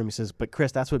the chat room, he says, but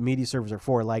Chris, that's what media servers are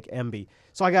for, like MB.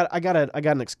 So I got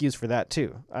an excuse for that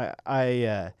too.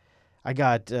 I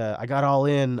got all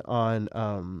in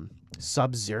on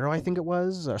Sub-Zero, I think it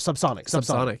was, or Subsonic.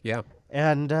 Subsonic, yeah.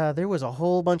 And there was a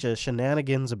whole bunch of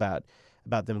shenanigans about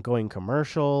them going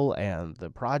commercial, and the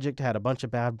project had a bunch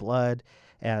of bad blood,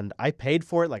 and I paid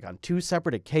for it like on 2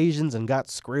 separate occasions and got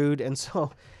screwed. And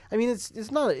so, I mean,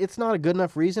 it's not a good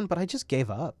enough reason, but I just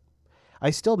gave up. I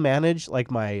still manage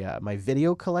like my my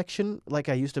video collection like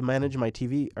I used to manage my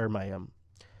TV or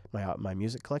my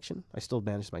music collection. I still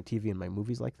manage my TV and my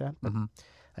movies like that. But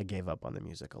I gave up on the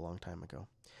music a long time ago.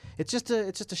 It's just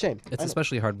a shame. It's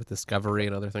especially hard with Discovery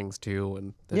and other things too,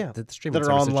 and the streaming that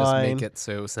are services just online. make it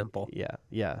so simple.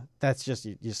 Yeah. That's just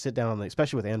you sit down on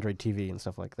especially with Android TV and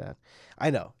stuff like that. I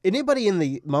know. Anybody in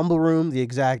the mumble room, the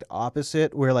exact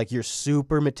opposite, where like you're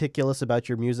super meticulous about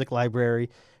your music library,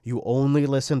 you only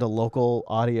listen to local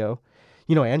audio.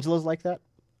 You know, Angela's like that.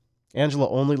 Angela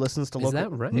only listens to local. Is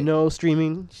that right? No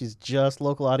streaming. She's just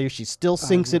local audio. She still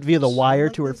syncs it via the wire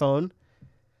to her phone.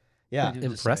 Yeah.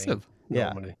 Impressive.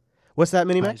 Normally. What's that,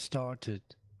 Minimac?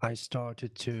 I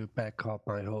started to back up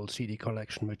my whole CD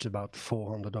collection, which is about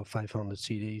 400 or 500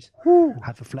 CDs. I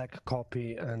have a FLAC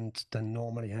copy, and then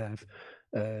normally have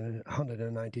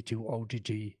 192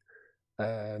 OGG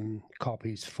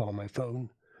copies for my phone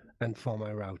and for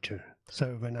my router.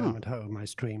 So when I'm at home, I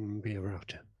stream via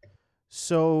router.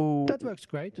 So that works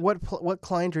great. What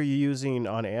client are you using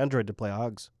on Android to play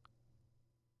Oggs?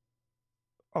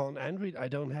 On Android, I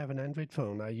don't have an Android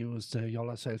phone. I use the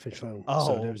Yola Selfish phone, Oh,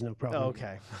 so there's no problem.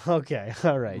 Okay,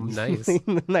 all right. Nice.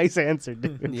 Nice answer,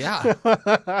 dude.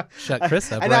 Yeah. Shut Chris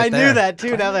up And right I knew there. that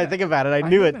too. Now that I think about it, I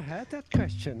knew it. never had that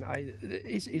question.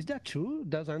 Is that true?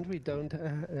 Does Android don't? I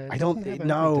doesn't don't. have Android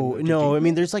No. emoji I mean,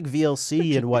 keyboard? there's like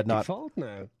VLC and whatnot. Default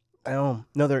now. Oh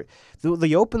no,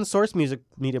 the open source music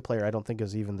media player. I don't think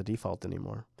is even the default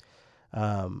anymore.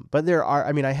 But there are.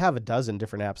 I mean, I have a dozen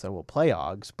different apps that will play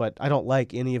OGs, but I don't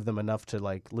like any of them enough to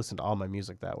like listen to all my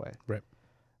music that way. Right.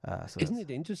 So Isn't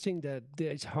that's- it interesting that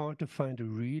it's hard to find a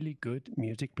really good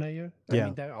music player? Yeah. I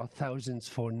mean, there are thousands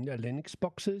for Linux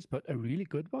boxes, but a really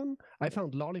good one? I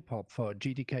found Lollipop for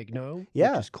GTK GNOME,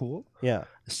 Yeah. which is cool. Yeah.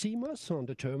 CMOS on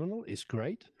the terminal is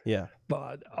great, Yeah.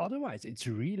 but otherwise, it's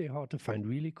really hard to find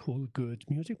really cool, good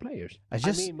music players. I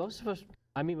just. I mean,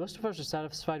 most of us are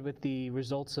satisfied with the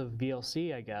results of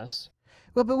VLC, I guess.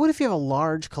 Well, but what if you have a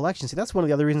large collection? See, that's one of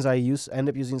the other reasons I end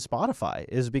up using Spotify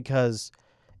is because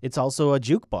it's also a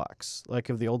jukebox, like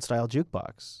of the old style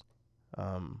jukebox.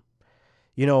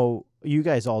 You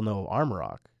guys all know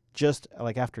Armorock. Just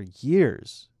like after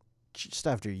years, just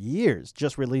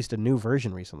released a new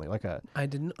version recently. I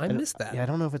missed that. Yeah, I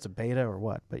don't know if it's a beta or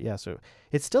what, but yeah, so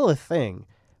it's still a thing.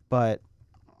 But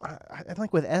I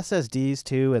like with SSDs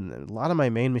too, and a lot of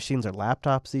my main machines are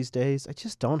laptops these days. I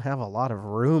just don't have a lot of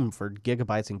room for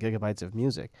gigabytes and gigabytes of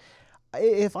music.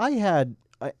 If I had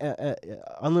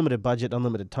unlimited budget,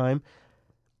 unlimited time,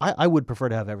 I would prefer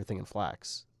to have everything in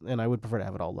Flax, and I would prefer to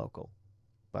have it all local.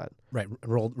 But Right,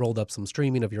 rolled up some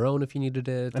streaming of your own if you needed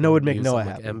it. I know it would or make use Noah some,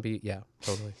 like, happy. MB, yeah,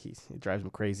 totally. it drives him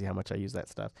crazy how much I use that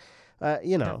stuff.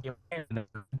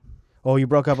 Oh, you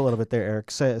broke up a little bit there, Eric.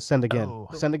 Send again. Oh.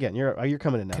 Send again. You're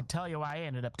coming in now. Could tell you what I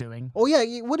ended up doing. Oh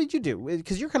yeah, what did you do?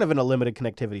 Because you're kind of in a limited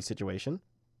connectivity situation.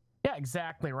 Yeah,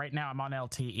 exactly. Right now I'm on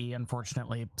LTE,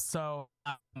 unfortunately. So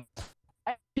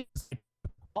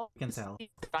can tell.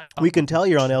 We can tell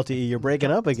you're on LTE. You're breaking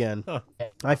up again.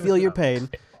 I feel your pain.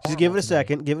 Just give it a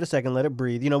second. Give it a second. Let it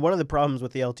breathe. One of the problems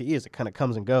with the LTE is it kind of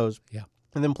comes and goes. Yeah.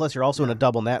 And then plus you're also in a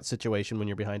double NAT situation when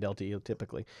you're behind LTE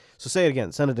typically. So say it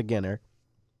again. Send it again, Eric.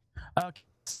 Okay.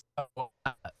 So,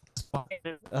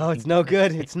 Oh, it's no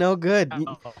good. It's no good.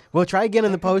 Well, try again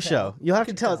in the post show. You'll have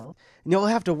to tell us. You'll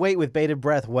have to wait with bated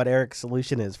breath what Eric's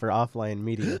solution is for offline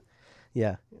media.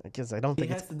 Yeah, because I don't He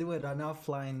think has to do it an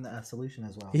offline solution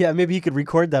as well. Yeah, maybe you could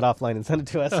record that offline and send it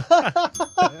to us.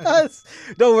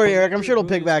 Don't worry, Eric. I'm sure it'll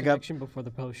pick back up. Before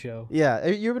the post show. Yeah,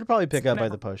 you would probably pick up by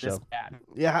the post this show. bad.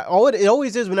 Yeah, it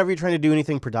always is whenever you're trying to do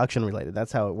anything production related.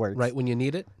 That's how it works. Right when you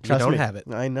need it, Trust you don't me. have it.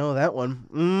 I know that one.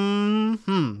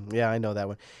 Yeah, I know that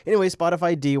one. Anyway,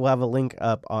 Spotify D will have a link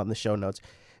up on the show notes.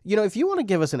 If you want to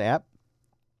give us an app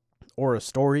or a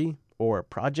story or a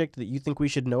project that you think we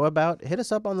should know about, hit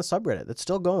us up on the subreddit. That's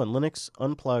still going,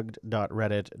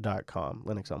 linuxunplugged.reddit.com,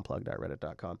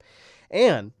 linuxunplugged.reddit.com.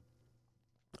 And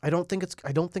I don't think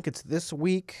it's this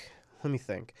week. Let me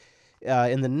think.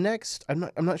 In the next, I'm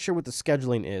not sure what the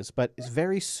scheduling is, but it's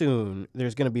very soon.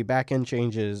 There's going to be back-end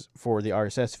changes for the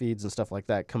RSS feeds and stuff like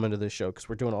that coming to this show because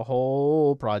we're doing a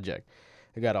whole project.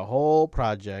 We got a whole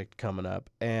project coming up,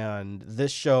 and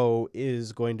this show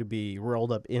is going to be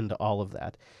rolled up into all of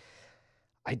that.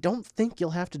 I don't think you'll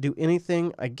have to do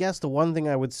anything. I guess the one thing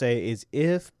I would say is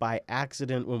if by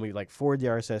accident, when we forward the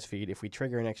RSS feed, if we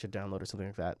trigger an extra download or something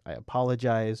like that, I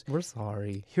apologize. We're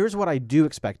sorry. Here's what I do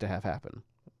expect to have happen.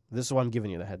 This is why I'm giving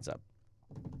you the heads up.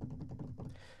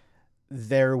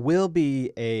 There will be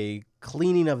a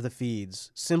cleaning of the feeds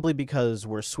simply because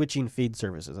we're switching feed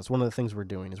services. That's one of the things we're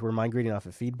doing is we're migrating off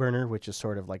of FeedBurner, which is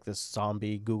sort of like this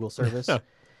zombie Google service.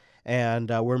 And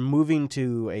we're moving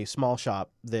to a small shop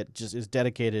that just is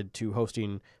dedicated to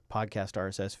hosting podcast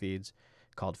RSS feeds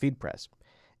called FeedPress.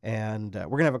 And we're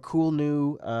going to have a cool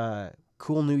new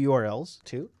URLs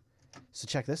too. So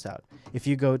check this out. If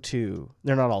you go to,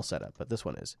 they're not all set up, but this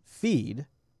one is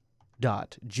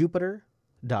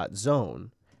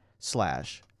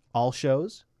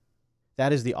feed.jupiter.zone/all-shows.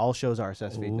 That is the all-shows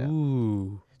RSS feed now.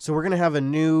 Ooh. So we're going to have a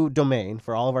new domain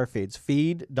for all of our feeds,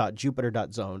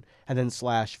 feed.jupiter.zone, and then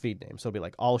 /feed name. So it'll be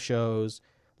like all shows,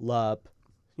 LUP,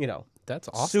 That's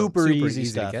awesome. Super easy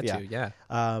stuff, to get yeah. to. Yeah.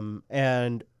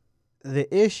 And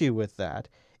the issue with that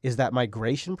is that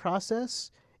migration process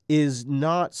is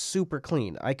not super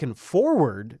clean. I can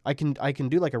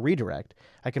do like a redirect.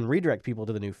 I can redirect people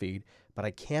to the new feed, but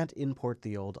I can't import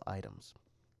the old items.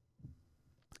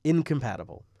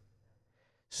 Incompatible.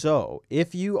 So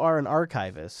if you are an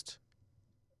archivist,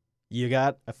 you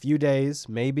got a few days,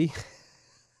 maybe,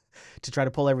 to try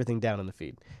to pull everything down in the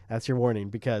feed. That's your warning,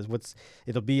 because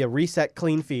it'll be a reset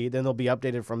clean feed, then they'll be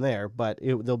updated from there, but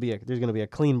there's going to be a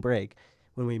clean break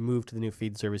when we move to the new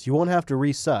feed service. You won't have to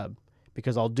resub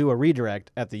because I'll do a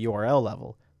redirect at the URL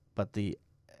level, but the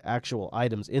actual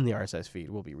items in the RSS feed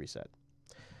will be reset.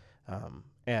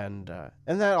 And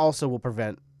that also will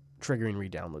prevent triggering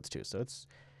re-downloads too. So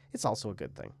it's also a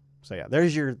good thing. So yeah,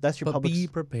 that's your But public. be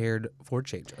prepared for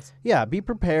changes. Yeah, be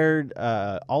prepared.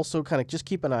 Also, kind of just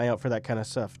keep an eye out for that kind of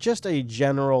stuff. Just a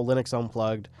general Linux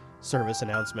Unplugged service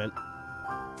announcement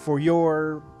for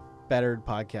your bettered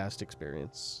podcast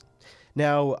experience.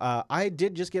 Now, I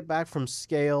did just get back from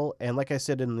SCaLE, and like I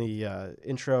said in the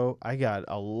intro, I got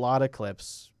a lot of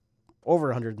clips, over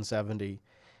 170,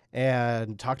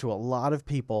 and talked to a lot of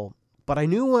people. But I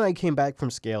knew when I came back from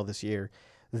SCaLE this year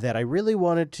that I really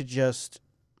wanted to just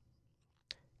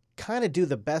kind of do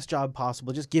the best job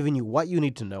possible, just giving you what you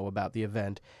need to know about the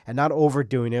event and not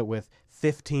overdoing it with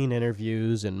 15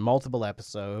 interviews and multiple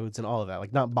episodes and all of that,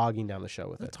 like not bogging down the show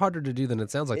with it. It's harder to do than it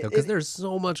sounds like, though, because there's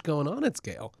so much going on at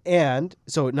SCaLE. And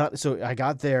so I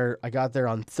got there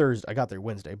on Thursday. I got there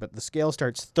Wednesday, but the SCaLE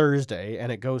starts Thursday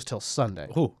and it goes till Sunday.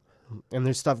 Ooh. And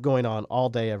there's stuff going on all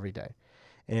day, every day.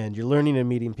 And you're learning and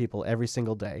meeting people every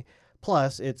single day.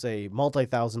 Plus, it's a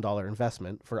multi-$1,000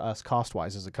 investment for us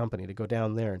cost-wise as a company to go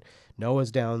down there. And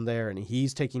Noah's down there, and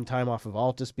he's taking time off of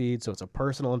AltaSpeed, so it's a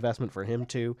personal investment for him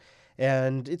too.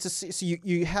 And so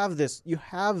you have this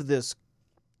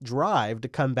drive to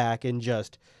come back and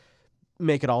just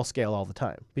make it all SCaLE all the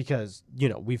time because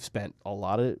we've spent a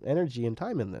lot of energy and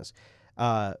time in this.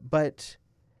 But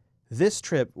this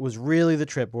trip was really the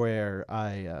trip where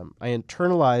I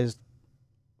internalized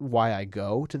why I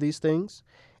go to these things.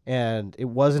 And it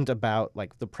wasn't about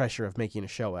like the pressure of making a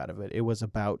show out of it. It was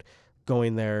about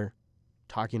going there,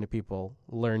 talking to people,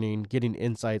 learning, getting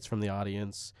insights from the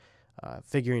audience,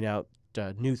 figuring out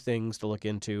new things to look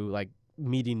into, like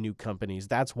meeting new companies.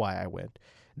 That's why I went,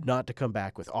 not to come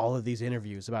back with all of these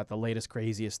interviews about the latest,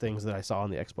 craziest things that I saw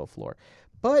on the expo floor.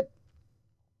 But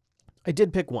I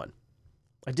did pick one.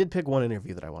 I did pick one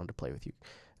interview that I wanted to play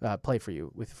for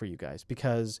you guys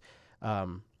because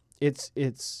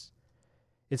it's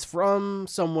from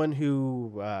someone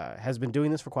who has been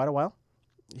doing this for quite a while.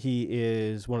 He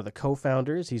is one of the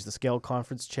co-founders. He's the SCaLE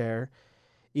conference chair.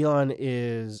 Elon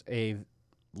is a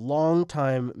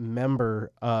longtime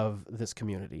member of this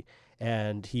community,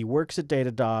 and he works at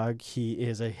Datadog. He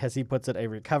is, as he puts it, a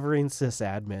recovering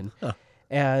sysadmin. Huh.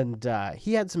 And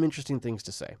he had some interesting things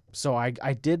to say. So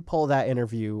I did pull that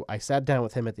interview. I sat down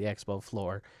with him at the expo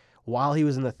floor while he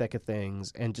was in the thick of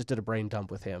things and just did a brain dump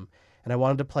with him. And I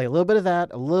wanted to play a little bit of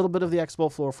that, a little bit of the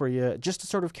expo floor for you, just to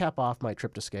sort of cap off my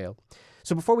trip to SCaLE.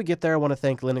 So before we get there, I want to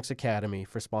thank Linux Academy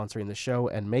for sponsoring the show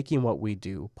and making what we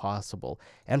do possible,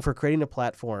 and for creating a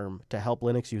platform to help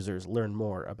Linux users learn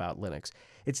more about Linux.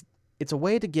 It's a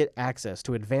way to get access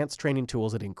to advanced training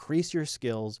tools that increase your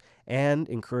skills and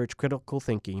encourage critical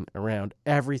thinking around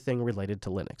everything related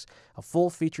to Linux. A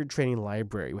full-featured training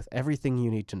library with everything you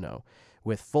need to know,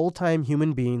 with full-time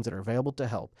human beings that are available to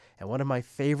help. And one of my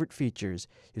favorite features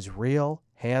is real,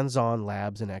 hands-on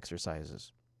labs and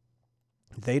exercises.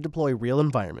 They deploy real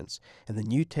environments, and then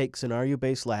you take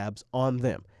scenario-based labs on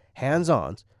them,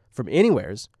 hands-ons, from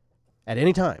anywheres, at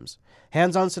any times.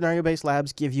 Hands-on scenario-based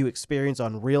labs give you experience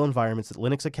on real environments that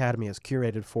Linux Academy has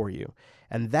curated for you.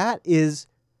 And that is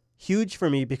huge for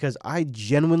me because I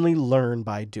genuinely learn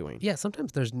by doing. Yeah,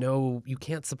 sometimes you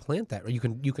can't supplant that. Or you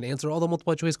can answer all the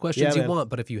multiple choice questions you want,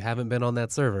 but if you haven't been on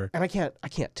that server. And I can't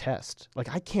test.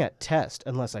 Like, I can't test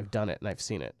unless I've done it and I've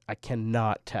seen it. I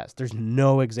cannot test. There's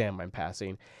no exam I'm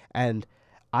passing. And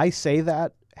I say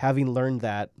that having learned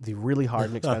that the really hard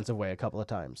and expensive way a couple of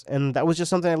times. And that was just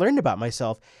something I learned about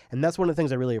myself. And that's one of the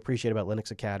things I really appreciate about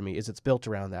Linux Academy is it's built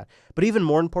around that. But even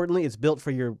more importantly, it's built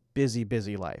for your busy,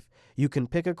 busy life. You can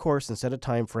pick a course and set a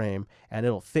time frame, and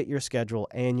it'll fit your schedule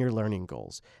and your learning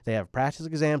goals. They have practice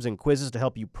exams and quizzes to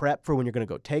help you prep for when you're going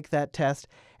to go take that test.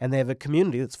 And they have a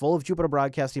community that's full of Jupiter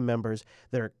Broadcasting members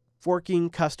that are forking,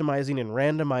 customizing, and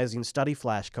randomizing study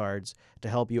flashcards to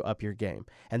help you up your game.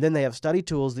 And then they have study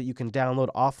tools that you can download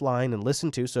offline and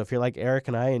listen to. So if you're like Eric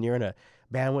and I and you're in a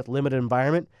bandwidth-limited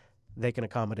environment, they can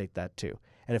accommodate that too.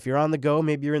 And if you're on the go,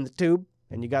 maybe you're in the tube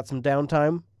and you got some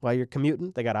downtime while you're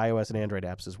commuting, they got iOS and Android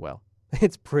apps as well.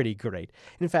 It's pretty great.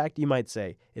 In fact, you might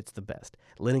say it's the best.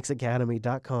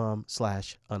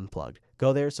 linuxacademy.com/unplugged.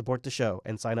 Go there, support the show,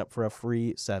 and sign up for a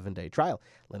free 7-day trial.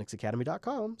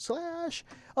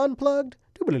 linuxacademy.com/unplugged.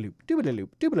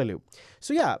 Doobly-loop.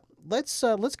 So yeah, let's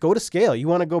go to SCaLE. You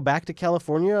want to go back to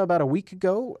California about a week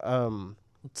ago?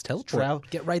 Let's teleport.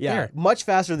 Get right there. Much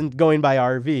faster than going by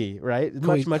RV, right?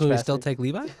 Can we faster. still take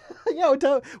Levi?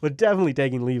 Yeah, we're definitely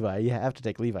taking Levi. You have to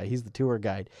take Levi. He's the tour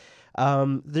guide.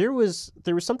 There was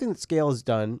something that SCaLE has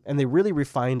done, and they really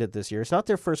refined it this year. It's not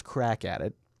their first crack at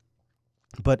it,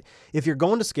 but if you're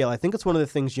going to SCaLE, I think it's one of the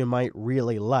things you might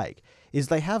really like, is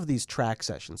they have these track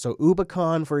sessions. So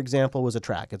UbiCon, for example, was a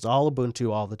track. It's all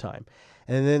Ubuntu all the time.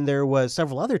 And then there was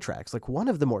several other tracks. Like one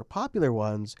of the more popular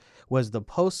ones was the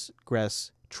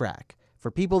Postgres track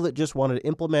for people that just wanted to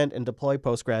implement and deploy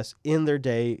Postgres in their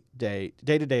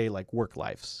day-to-day like work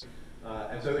lives.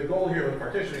 And so the goal here with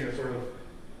partitioning is sort of,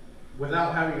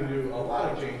 without having to do a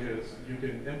lot of changes, you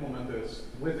can implement this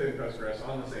within Postgres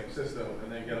on the same system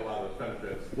and then get a lot of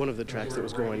benefits. One of the tracks that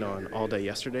was going on all day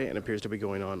yesterday and appears to be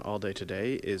going on all day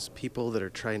today is people that are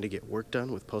trying to get work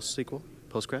done with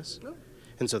Postgres. Oh.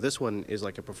 And so this one is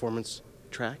like a performance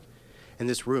track. And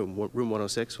this room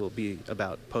 106, will be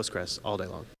about Postgres all day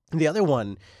long. And the other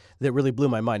one that really blew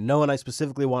my mind, Noah and I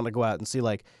specifically wanted to go out and see,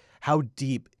 like, how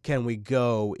deep can we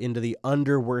go into the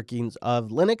underworkings of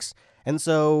Linux? And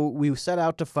so we set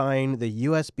out to find the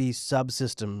USB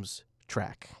subsystems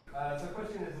track. So the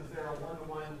question is there a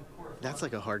one-to-one course? That's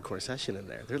like a hardcore session in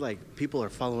there. They're like, people are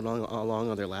following along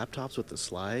on their laptops with the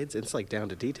slides. It's like down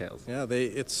to details. Yeah,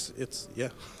 yeah.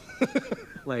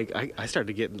 Like, I started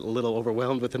to get a little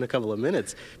overwhelmed within a couple of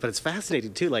minutes. But it's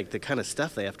fascinating, too, like the kind of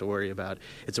stuff they have to worry about.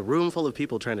 It's a room full of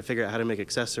people trying to figure out how to make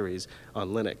accessories on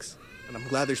Linux. And I'm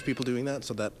glad there's people doing that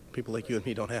so that people like you and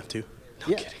me don't have to.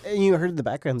 No kidding. And you heard in the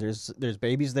background, there's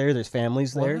babies there, there's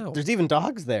families there, Wow. There's even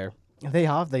dogs there. They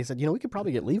said, we could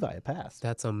probably get Levi a pass.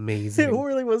 That's amazing. It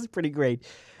really was pretty great.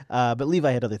 But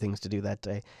Levi had other things to do that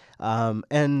day.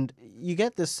 And you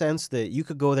get this sense that you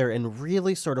could go there and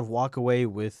really sort of walk away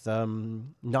with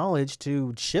knowledge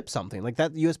to ship something. Like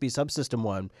that USB subsystem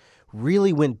one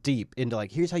really went deep into,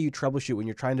 like, here's how you troubleshoot when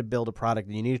you're trying to build a product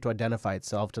and you need it to identify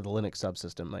itself to the Linux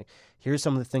subsystem. Like, here's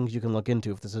some of the things you can look into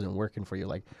if this isn't working for you.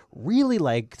 Like, really,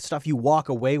 like, stuff you walk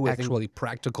away with. Actually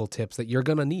practical tips that you're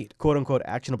going to need. Quote-unquote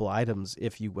actionable items,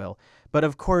 if you will. But,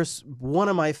 of course, one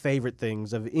of my favorite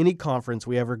things of any conference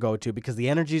we ever go to, because the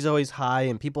energy is always high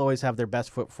and people always have their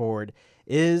best foot forward,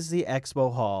 is the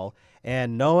expo hall.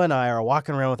 And Noah and I are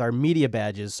walking around with our media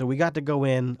badges, so we got to go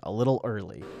in a little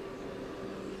early.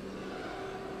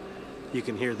 You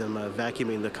can hear them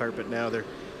vacuuming the carpet now. They're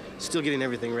still getting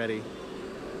everything ready.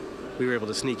 We were able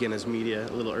to sneak in as media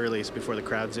a little early before the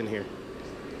crowd's in here.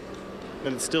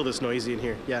 And it's still this noisy in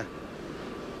here, yeah.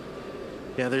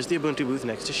 Yeah, there's the Ubuntu booth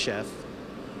next to Chef.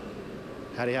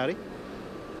 Howdy, howdy.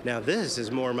 Now this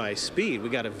is more my speed. We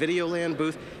got a Videoland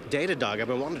booth. Datadog, I've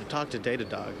been wanting to talk to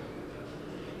Datadog.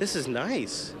 This is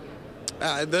nice.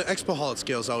 The expo hall at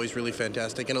SCaLE is always really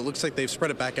fantastic, and it looks like they've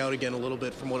spread it back out again a little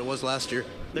bit from what it was last year.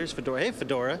 There's Fedora. Hey,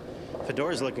 Fedora.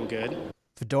 Fedora's looking good.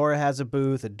 Fedora has a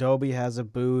booth. Adobe has a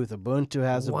booth. Ubuntu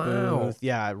has a booth.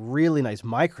 Yeah, really nice.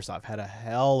 Microsoft had a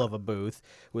hell of a booth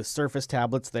with Surface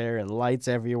tablets there and lights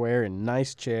everywhere and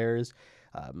nice chairs.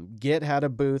 Git had a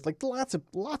booth. Like, lots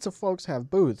of folks have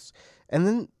booths. And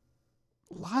then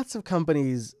lots of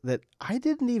companies that I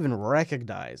didn't even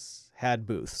recognize had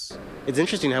booths. It's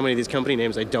interesting how many of these company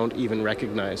names I don't even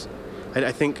recognize.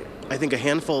 I think a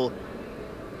handful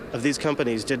of these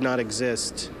companies did not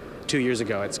exist 2 years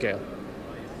ago at SCaLE.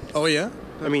 Oh yeah?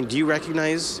 I mean, do you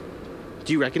recognize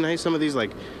some of these,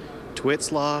 like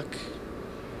Twitslock,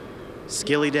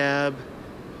 Skillydab,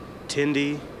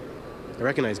 Tindy? I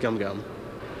recognize GumGum,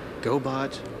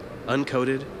 GoBot,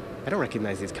 Uncoded. I don't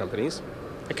recognize these companies.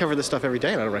 I cover this stuff every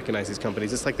day and I don't recognize these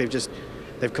companies. It's like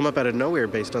they've come up out of nowhere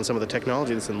based on some of the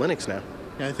technology that's in Linux now.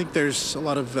 Yeah, I think there's a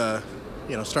lot of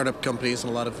startup companies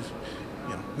and a lot of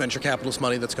venture capitalist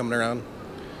money that's coming around.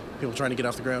 People trying to get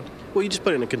off the ground. Well, you just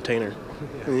put it in a container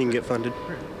and you can get funded.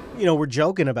 We're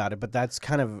joking about it, but that's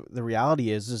kind of the reality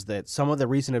is that some of the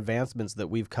recent advancements that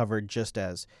we've covered just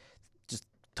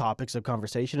topics of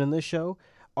conversation in this show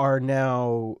are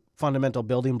now fundamental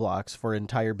building blocks for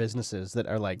entire businesses that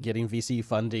are like getting VC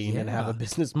funding and have a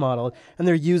business model, and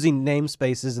they're using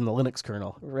namespaces in the Linux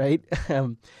kernel, right?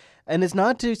 And it's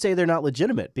not to say they're not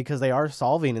legitimate, because they are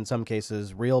solving, in some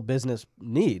cases, real business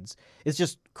needs. It's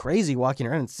just crazy walking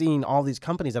around and seeing all these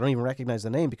companies I don't even recognize the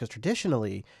name, because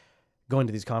traditionally, going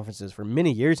to these conferences for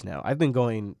many years now, I've been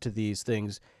going to these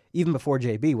things even before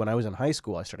JB. When I was in high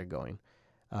school, I started going.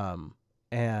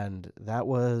 And that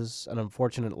was an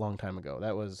unfortunate long time ago.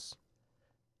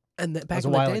 And back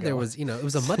in the day, there was, it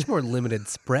was a much more limited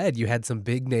spread. You had some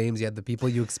big names. You had the people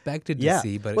you expected to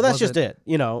see. But that's just it.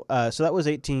 So that was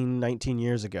 18, 19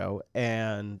 years ago.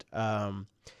 And,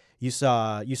 You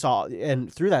saw,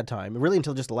 and through that time, really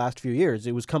until just the last few years,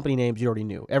 it was company names you already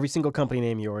knew. Every single company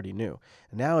name you already knew.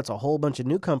 And now it's a whole bunch of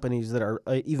new companies that are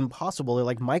even possible. They're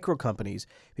like micro companies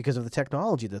because of the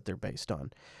technology that they're based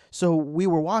on. So we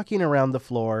were walking around the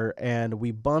floor and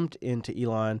we bumped into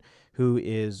Elon, who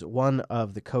is one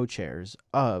of the co-chairs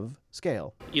of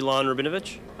SCaLE. Elon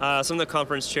Rabinovich. So I'm the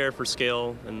conference chair for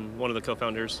SCaLE and one of the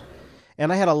co-founders.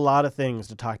 And I had a lot of things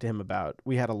to talk to him about.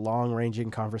 We had a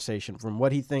long-ranging conversation from where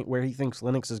he thinks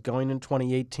Linux is going in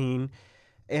 2018.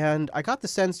 And I got the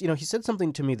sense, he said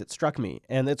something to me that struck me,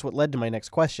 and that's what led to my next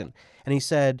question. And he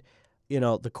said,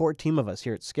 the core team of us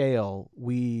here at SCaLE,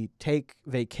 we take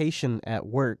vacation at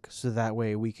work so that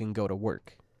way we can go to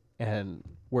work and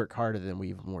work harder than we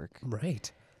even work.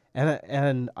 Right.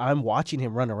 And I'm watching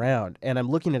him run around, and I'm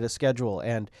looking at his schedule,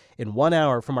 and in 1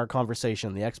 hour from our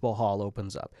conversation, the expo hall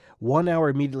opens up. 1 hour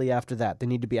immediately after that, they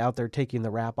need to be out there taking the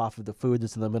wrap off of the food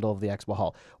that's in the middle of the expo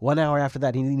hall. 1 hour after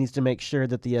that, he needs to make sure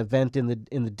that the event in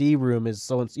the D room is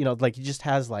so, he just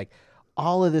has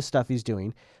all of this stuff he's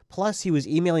doing. Plus, he was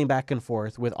emailing back and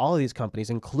forth with all of these companies,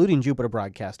 including Jupiter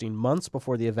Broadcasting, months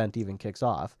before the event even kicks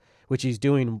off, which he's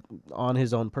doing on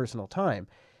his own personal time.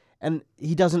 And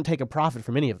he doesn't take a profit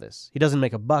from any of this. He doesn't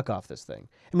make a buck off this thing.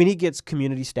 I mean, he gets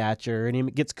community stature and he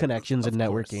gets connections and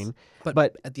networking.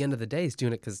 But at the end of the day, he's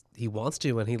doing it because he wants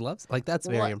to and he loves it. That's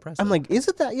very impressive. I'm like, is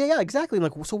it that? Yeah, exactly. I'm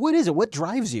like, so what is it? What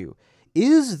drives you?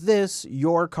 Is this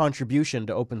your contribution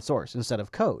to open source instead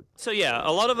of code? So yeah, a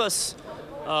lot of us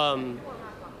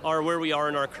are where we are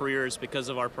in our careers because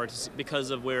of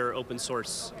because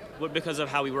of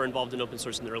how we were involved in open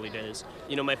source in the early days.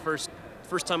 My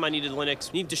first time I needed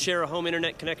Linux, needed to share a home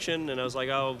internet connection, and I was like,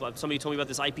 oh, somebody told me about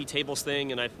this IP tables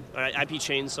thing, and IP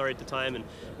chains, at the time, and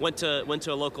went to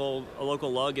a local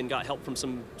lug and got help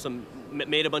from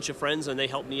made a bunch of friends, and they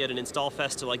helped me at an install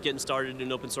fest to getting started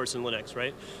in open source and Linux,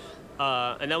 right?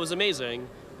 And that was amazing.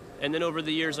 And then over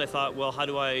the years, I thought, well, how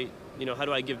do I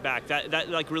give back?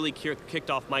 That really kicked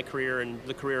off my career and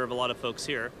the career of a lot of folks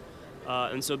here.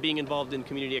 And so being involved in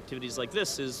community activities like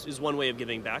this is one way of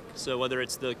giving back. So whether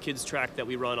it's the kids track that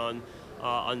we run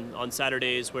on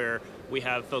Saturdays, where we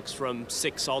have folks from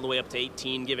 6 all the way up to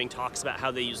 18 giving talks about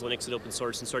how they use Linux and open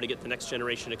source and sort of get the next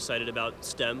generation excited about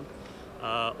STEM,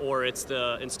 or it's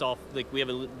the install, we have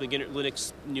a beginner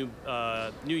Linux new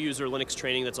user Linux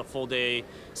training that's a full day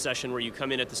session where you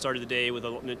come in at the start of the day with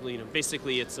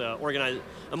basically it's a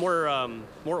more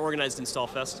organized install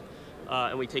fest.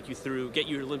 And we take you through, get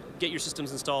your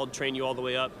systems installed, train you all the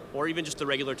way up, or even just the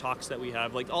regular talks that we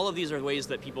have. All of these are ways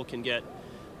that people can get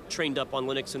trained up on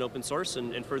Linux and open source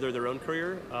and further their own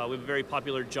career. We have a very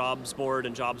popular jobs board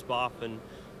and jobs BOF, and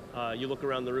you look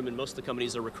around the room and most of the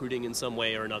companies are recruiting in some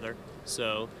way or another.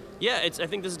 So yeah, I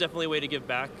think this is definitely a way to give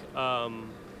back. I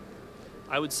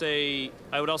would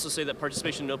also say that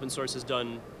participation in open source has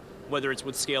done, whether it's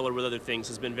with SCaLE or with other things,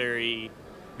 has been very,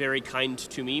 very kind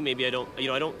to me. Maybe I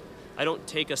don't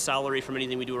take a salary from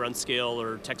anything we do around SCaLE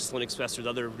or Texas Linux Fest or the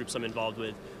other groups I'm involved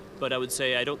with, but I would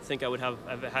say I don't think I would have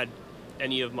had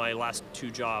any of my last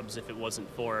 2 jobs if it wasn't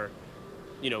for,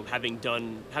 having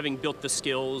built the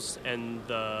skills and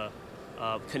the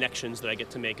connections that I get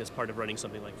to make as part of running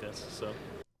something like this. So.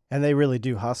 And they really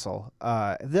do hustle.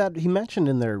 That he mentioned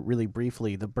in there really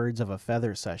briefly, the birds of a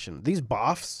feather session. These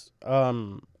BOFs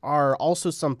are also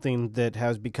something that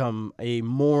has become a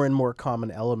more and more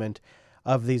common element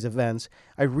of these events.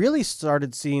 I really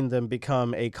started seeing them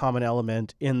become a common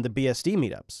element in the BSD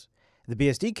meetups. The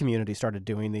BSD community started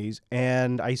doing these,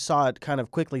 and I saw it kind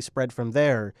of quickly spread from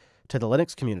there to the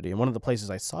Linux community. And one of the places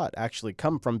I saw it actually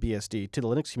come from BSD to the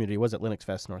Linux community was at Linux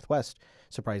Fest Northwest,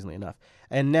 surprisingly enough.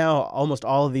 And now almost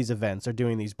all of these events are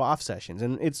doing these BOF sessions.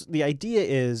 And the idea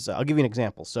is, I'll give you an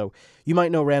example. So you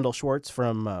might know Randall Schwartz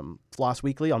from Floss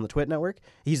Weekly on the Twit Network.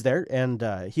 He's there, and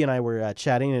he and I were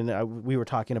chatting, and we were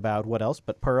talking about what else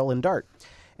but Perl and Dart.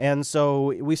 And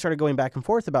so we started going back and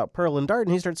forth about Perl and Dart,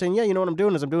 and he started saying, yeah, what I'm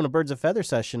doing is I'm doing a Birds of Feather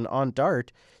session on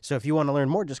Dart. So if you want to learn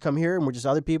more, just come here, and we're just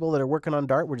other people that are working on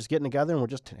Dart. We're just getting together, and we're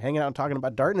just hanging out and talking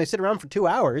about Dart. And they sit around for 2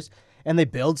 hours, and they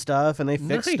build stuff, and they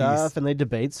fix stuff, and they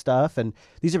debate stuff. And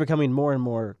these are becoming more and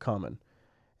more common.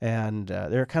 And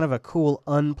they're kind of a cool,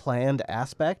 unplanned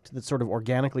aspect that's sort of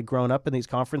organically grown up in these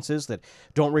conferences that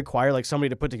don't require somebody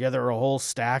to put together a whole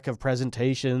stack of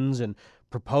presentations and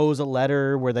propose a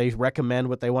letter where they recommend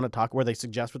what they want to talk, where they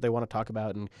suggest what they want to talk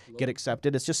about and get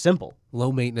accepted. It's just simple.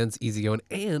 Low maintenance, easy going,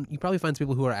 and you probably find some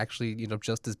people who are actually,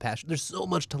 just as passionate. There's so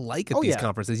much to like at these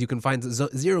conferences. You can find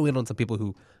zero in on some people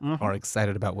who are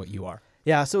excited about what you are.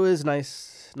 Yeah, so it was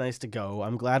nice to go.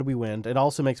 I'm glad we went. It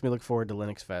also makes me look forward to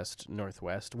Linux Fest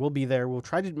Northwest. We'll be there. We're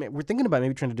thinking about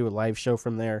maybe trying to do a live show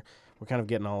from there. we're kind of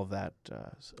getting all that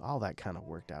kind of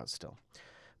worked out still.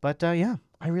 But yeah,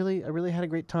 I really had a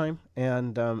great time,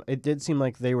 and it did seem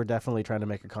like they were definitely trying to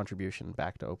make a contribution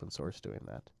back to open source doing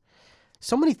that.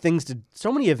 So many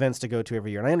events to go to every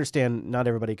year, and I understand not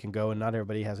everybody can go, and not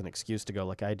everybody has an excuse to go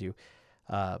like I do.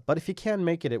 But if you can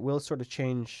make it, it will sort of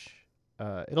change.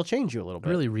 It'll change you a little bit.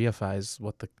 It really reifies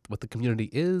what the community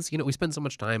is. You know, we spend so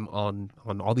much time on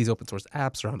all these open source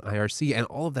apps or on IRC, and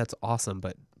all of that's awesome.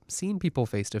 But seeing people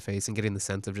face to face and getting the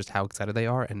sense of just how excited they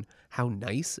are and how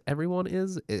nice everyone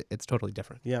is, it's totally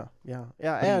different. Yeah.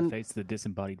 And face the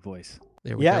disembodied voice.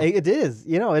 There we go. It is.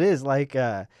 You know, it is like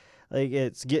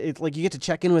it's like you get to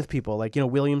check in with people. Like, you know,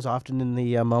 William's often in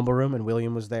the mumble room, and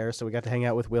William was there, so we got to hang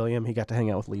out with William. He got to hang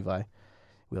out with Levi.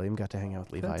 William got to hang out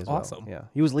with Levi That's as well. awesome. Yeah,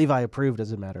 he was Levi approved,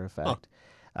 as a matter of fact.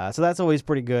 So that's always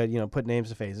pretty good. You know, put names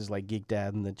to faces like Geek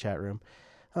Dad in the chat room,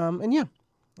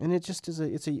 and it just is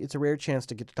it's a rare chance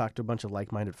to get to talk to a bunch of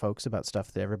like-minded folks about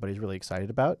stuff that everybody's really excited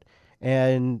about,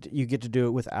 and you get to do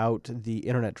it without the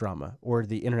internet drama or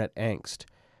the internet angst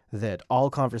that all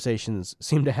conversations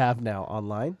seem to have now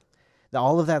online.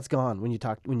 All of that's gone when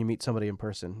you meet somebody in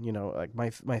person. You know, like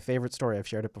my favorite story, I've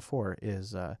shared it before,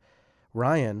 is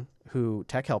Ryan,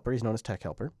 Tech Helper, he's known as Tech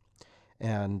Helper,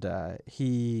 and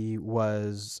he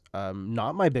was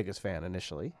not my biggest fan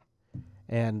initially,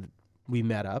 and we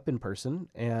met up in person,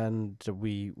 and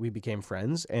we became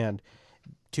friends, and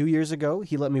 2 years ago,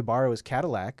 he let me borrow his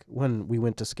Cadillac when we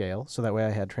went to SCaLE, so that way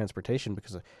I had transportation,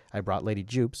 because I brought Lady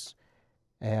Jupes,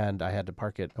 and I had to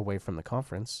park it away from the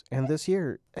conference, and this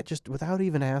year, just without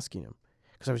even asking him,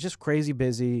 because I was just crazy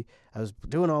busy, I was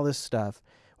doing all this stuff.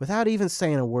 Without even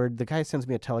saying a word, the guy sends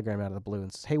me a telegram out of the blue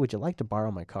and says, "Hey, would you like to borrow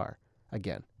my car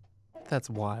again?" That's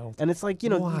wild. And it's like, you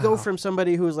know, you go from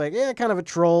somebody who was like, kind of a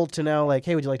troll, to now like,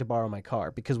 "Hey, would you like to borrow my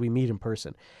car?" Because we meet in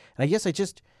person. And I guess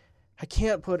I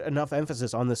can't put enough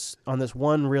emphasis on this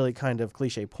one really kind of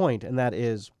cliche point, and that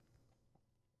is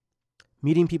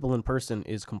meeting people in person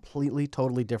is completely,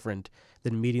 totally different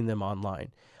than meeting them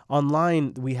online.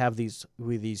 Online, we have these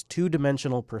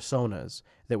two-dimensional personas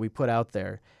that we put out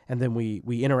there, and then we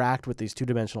interact with these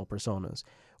two-dimensional personas.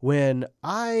 When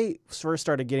I first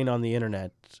started getting on the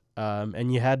internet,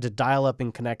 and you had to dial up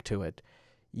and connect to it,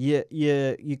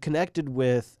 you connected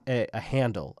with a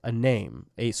handle, a name,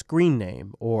 a screen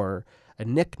name, or a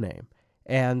nickname.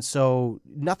 And so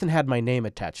nothing had my name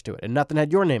attached to it, and nothing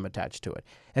had your name attached to it.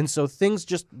 And so things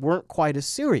just weren't quite as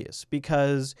serious,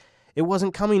 because it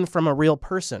wasn't coming from a real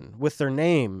person with their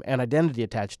name and identity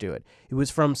attached to it. It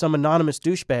was from some anonymous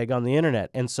douchebag on the internet,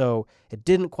 and so it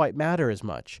didn't quite matter as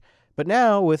much. But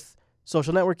now with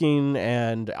social networking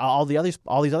and all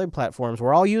these other platforms,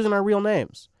 we're all using our real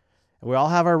names, and we all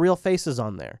have our real faces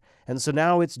on there. And so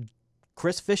now it's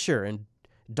Chris Fisher and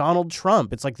Donald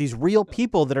Trump. It's like these real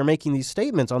people that are making these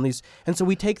statements on these, and so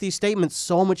we take these statements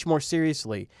so much more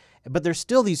seriously. But there's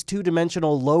still these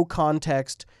two-dimensional,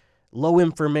 low-context,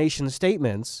 low-information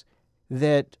statements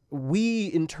that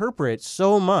we interpret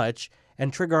so much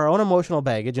and trigger our own emotional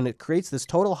baggage, and it creates this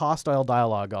total hostile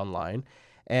dialogue online.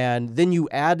 And then you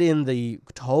add in the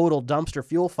total dumpster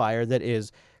fuel fire that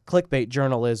is clickbait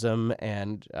journalism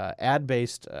and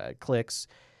ad-based clicks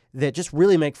that just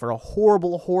really make for a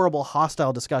horrible, horrible,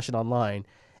 hostile discussion online,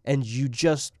 and you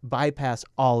just bypass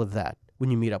all of that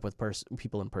when you meet up with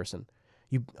people in person.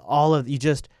 All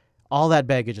that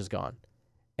baggage is gone.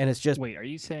 And it's just... Wait, are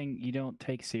you saying you don't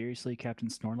take seriously Captain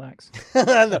Snorlax?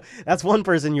 No, that's one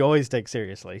person you always take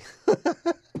seriously.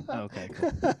 Okay,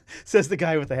 cool. Says the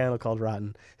guy with the handle called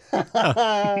Rotten.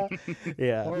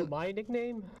 Yeah. Or my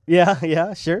nickname?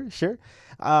 Yeah, sure.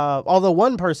 Although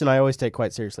one person I always take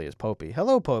quite seriously is Popey.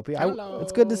 Hello, Popey. Hello.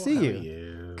 It's good to see How you.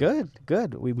 are you?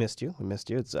 Good. We missed you. I missed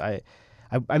you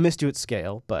at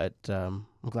SCaLE, but I'm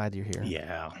glad you're here.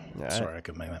 Yeah. Sorry I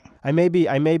couldn't make that. I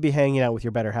may be hanging out with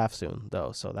your better half soon,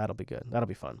 though, so that'll be good. That'll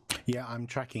be fun. Yeah, I'm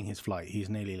tracking his flight. He's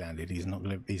nearly landed. He's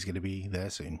going to be there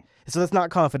soon. So that's not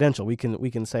confidential. We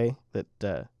can say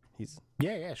that he's...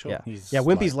 Yeah, sure. Yeah,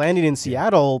 Wimpy's landing in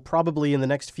Seattle probably in the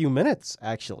next few minutes,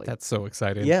 actually. That's so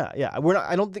exciting. Yeah.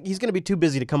 I don't think he's going to be too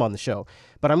busy to come on the show,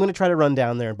 but I'm going to try to run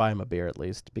down there and buy him a beer at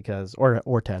least, because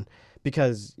or 10.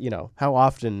 Because, you know, how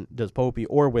often does Popey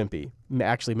or Wimpy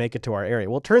actually make it to our area?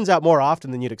 Well, it turns out more often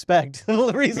than you'd expect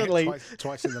recently. Yeah,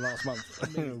 twice in the last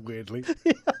month, weirdly.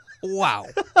 Wow.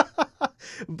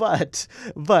 But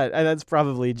that's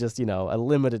probably just, you know, a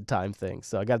limited time thing.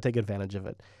 So I got to take advantage of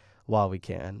it while we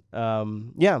can.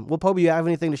 Yeah. Well, Popey, you have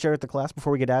anything to share with the class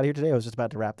before we get out of here today? I was just about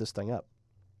to wrap this thing up.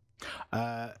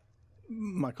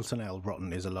 Michael Snell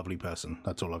Rotten is a lovely person.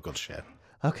 That's all I've got to share.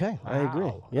 Okay, I agree.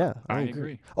 Wow. Yeah, I agree.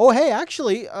 agree. Oh, hey,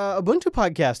 actually, Ubuntu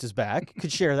Podcast is back.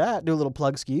 Could share that. Do a little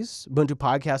plug skis. Ubuntu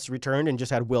Podcast returned and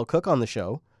just had Will Cook on the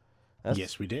show.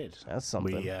 Yes, we did. That's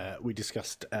something. We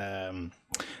discussed the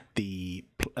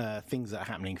things that are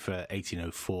happening for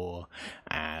 1804,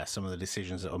 some of the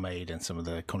decisions that were made, and some of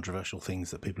the controversial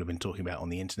things that people have been talking about on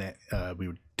the internet.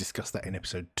 We discussed that in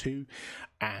episode 2,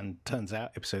 and turns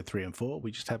out episode 3 and 4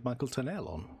 we just had Michael Turnell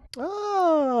on.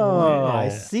 Oh, I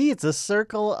see. It's a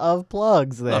circle of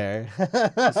plugs there.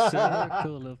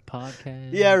 Circle of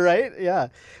podcasts. Yeah, right? Yeah.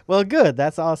 Well, good.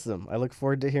 That's awesome. I look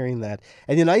forward to hearing that.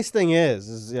 And the nice thing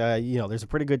is there's a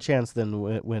pretty good chance then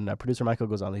when producer Michael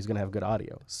goes on, he's going to have good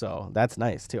audio. So that's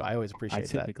nice, too. I always appreciate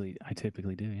that. I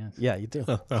typically do, yes. Yeah, you do.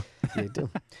 You do.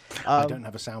 I don't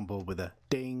have a soundboard with a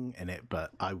ding in it,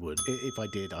 but I would. If I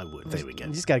did, I would. There we go.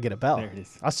 You just got to get a bell. There it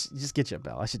is. I'll just get you a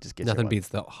bell. I should just get Nothing you beats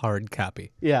the hard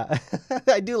copy. Yeah.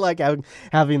 I do like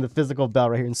having the physical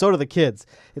bell right here. And so do the kids.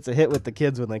 It's a hit with the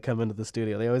kids when they come into the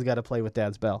studio. They always got to play with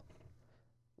Dad's bell.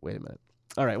 Wait a minute.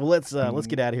 All right, well, let's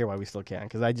get out of here while we still can,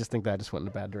 because I just think that just went in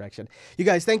a bad direction. You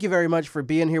guys, thank you very much for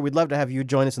being here. We'd love to have you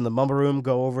join us in the Mumble Room.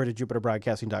 Go over to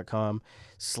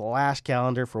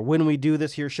jupiterbroadcasting.com/calendar for when we do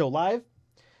this here show live,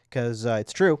 because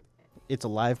it's true. It's a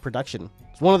live production.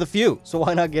 It's one of the few, so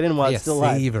why not get in while it's still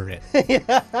live? Savor it.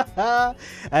 Yeah.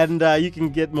 And you can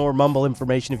get more Mumble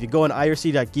information if you go on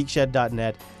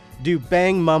irc.geekshed.net, do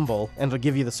bang Mumble, and it'll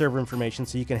give you the server information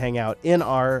so you can hang out in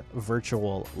our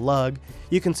virtual lug.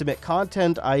 You can submit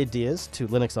content ideas to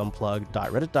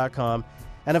linuxunplug.reddit.com,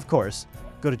 and of course,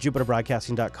 go to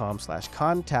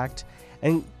jupiterbroadcasting.com/contact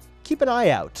and keep an eye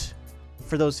out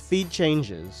for those feed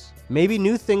changes. Maybe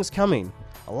new things coming.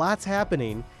 A lot's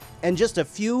happening. And just a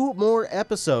few more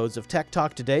episodes of Tech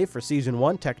Talk Today for Season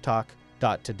 1,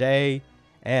 techtalk.today.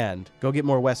 And go get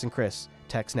more Wes and Chris,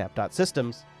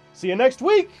 techsnap.systems. See you next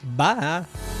week. Bye.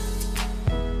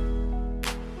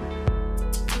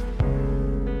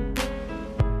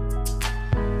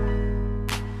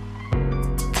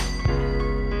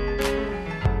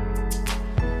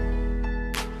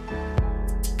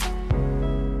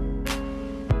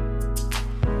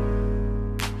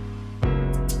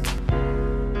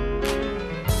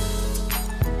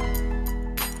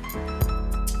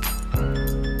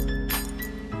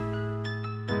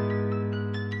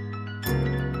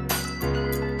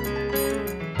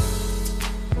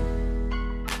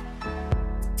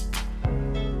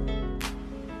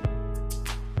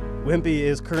 Wimpy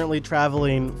is currently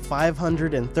traveling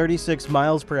 536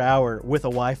 miles per hour with a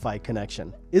Wi-Fi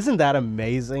connection. Isn't that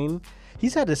amazing?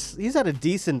 He's had a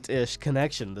decent-ish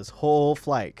connection this whole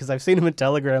flight, because I've seen him in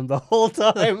Telegram the whole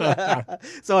time.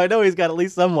 So I know he's got at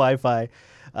least some Wi-Fi.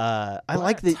 I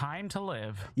like the time to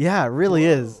live. Yeah, it really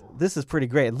is. This is pretty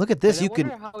great. And look at this. And I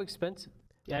wonder how expensive.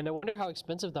 Yeah, and I wonder how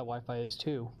expensive that Wi-Fi is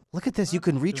too. Look at this. You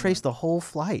can retrace the whole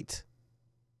flight.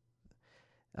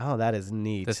 Oh, that is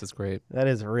neat. This is great. That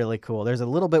is really cool. There's a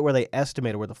little bit where they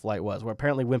estimated where the flight was, where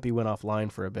apparently Wimpy went offline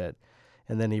for a bit,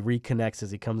 and then he reconnects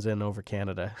as he comes in over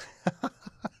Canada.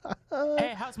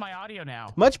 Hey, how's my audio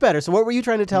now? Much better. So what were you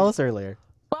trying to tell us earlier?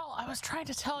 Well, I was trying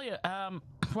to tell you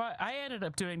what I ended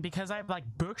up doing, because I have like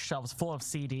bookshelves full of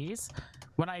CDs.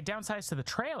 When I downsized to the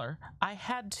trailer, I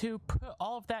had to put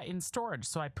all of that in storage.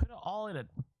 So I put it all in a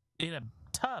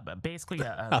tub, basically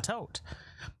a tote.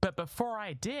 But before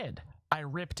I did, I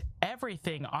ripped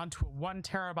everything onto a 1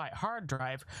 terabyte hard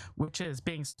drive, which is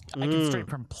being taken straight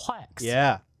from Plex.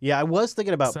 Yeah. Yeah, I was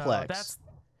thinking about So Plex.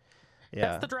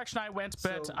 That's the direction I went,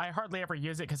 but I hardly ever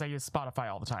use it because I use Spotify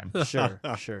all the time. Sure.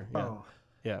 Yeah. Oh.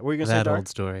 Yeah. Were you going to say That Dark? old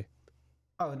story.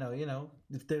 Oh no,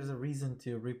 if there's a reason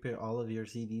to repair all of your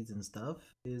CDs and stuff,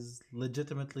 is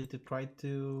legitimately to try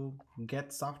to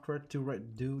get software to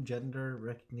do gender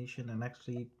recognition and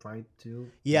actually try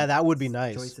to Yeah, that would be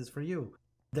nice. choices for you.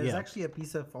 There's actually a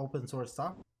piece of open source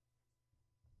software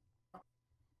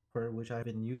which I've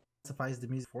been using, specifies the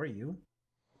music for you,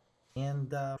 and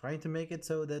trying to make it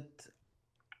so that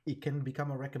it can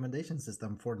become a recommendation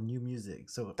system for new music.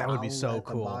 So that would be so let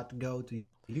cool. The bot go to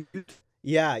YouTube.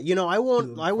 Yeah, I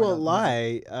won't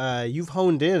lie. You've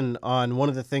honed in on one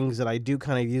of the things that I do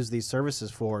kind of use these services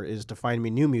for, is to find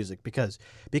me new music, because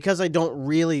I don't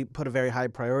really put a very high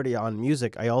priority on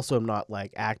music. I also am not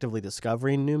like actively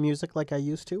discovering new music like I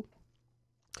used to.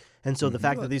 And so the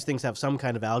fact that these things have some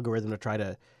kind of algorithm to try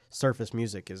to surface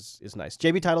music is nice.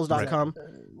 JBTitles.com.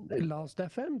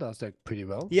 Last.fm does that pretty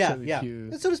well. Yeah, so yeah.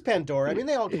 So does Pandora. I mean,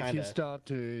 they all kind of. If you start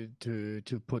to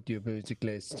put your music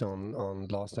lists on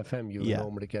Last.fm, you will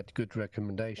normally get good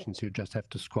recommendations. You just have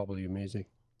to squabble your music.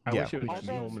 I wish it was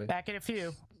Also, back in a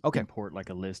few. import like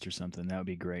a list or something, that would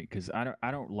be great. Because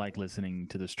I don't like listening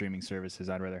to the streaming services.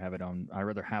 I'd rather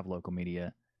have local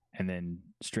media, and then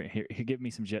here give me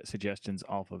some suggestions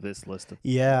off of this list of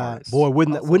artists. Boy,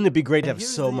 wouldn't it be great to have here's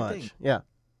so the much? thing. Yeah.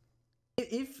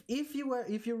 If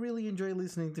you really enjoy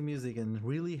listening to music and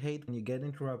really hate when you get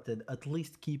interrupted, at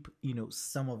least keep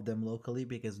some of them locally,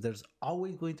 because there's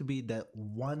always going to be that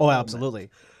one. Oh, moment absolutely.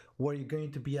 Where you're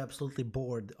going to be absolutely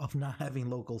bored of not having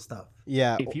local stuff.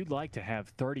 Yeah. If you'd like to have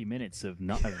 30 minutes of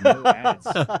no ads,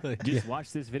 just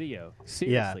watch this video.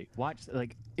 Seriously, watch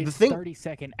it's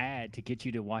 30-second ad to get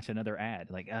you to watch another ad.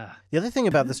 The other thing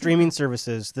about the streaming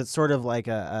services that's sort of like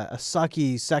a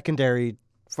sucky secondary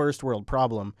first world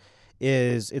problem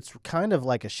is it's kind of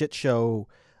like a shit show,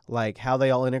 like how they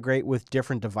all integrate with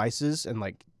different devices and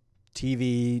like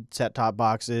TV, set-top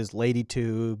boxes, lady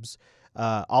tubes.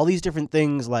 All these different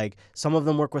things, like some of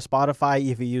them work with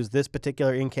Spotify if you use this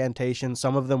particular incantation.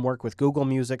 Some of them work with Google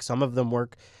Music. Some of them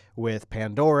work with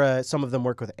Pandora. Some of them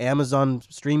work with Amazon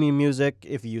streaming music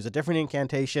if you use a different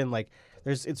incantation. Like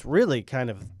it's really kind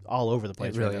of all over the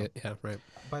place right now. Yeah, right.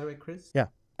 By the way, Chris. Yeah.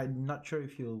 I'm not sure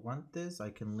if you want this.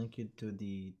 I can link you to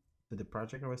the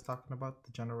project I was talking about,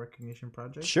 the general recognition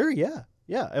project. Sure. Yeah.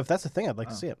 If that's the thing, I'd like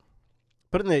to see it.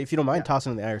 Put it in the, if you don't mind, toss it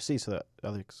in the IRC so that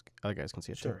other guys can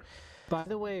see it too. By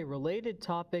the way, related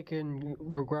topic in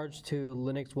regards to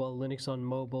Linux, Linux on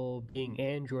mobile being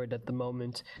Android at the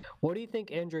moment, what do you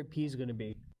think Android P is going to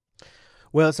be?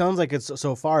 Well, it sounds like it's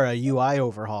so far a UI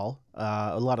overhaul,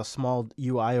 a lot of small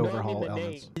UI overhaul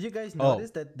elements. Did you guys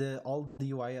notice that all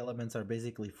the UI elements are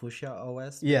basically Fuchsia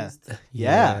OS based?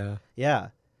 Yeah.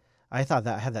 I thought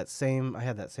that I had that same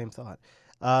thought.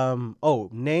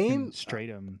 Name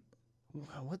Stratum.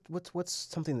 What's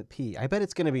something that P? I bet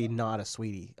it's going to be not a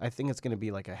sweetie. I think it's going to be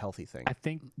like a healthy thing. I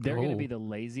think they're going to be the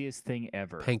laziest thing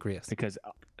ever. Pancreas. Because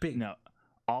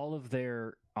all of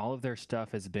their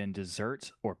stuff has been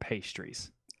desserts or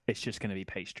pastries. It's just going to be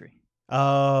pastry.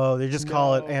 Oh, they just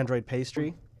call it Android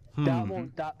pastry. That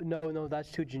won't. No,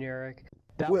 that's too generic.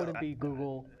 That wouldn't be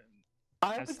Google.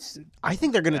 I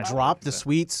think they're going to drop the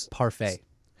sweets. Parfait.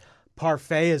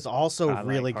 Parfait is also I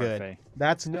really like good. parfait.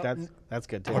 That's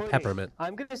good too. Or peppermint.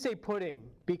 I'm gonna say pudding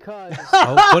because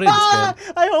pudding's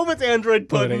good. I hope it's Android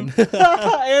pudding.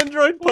 Android pudding.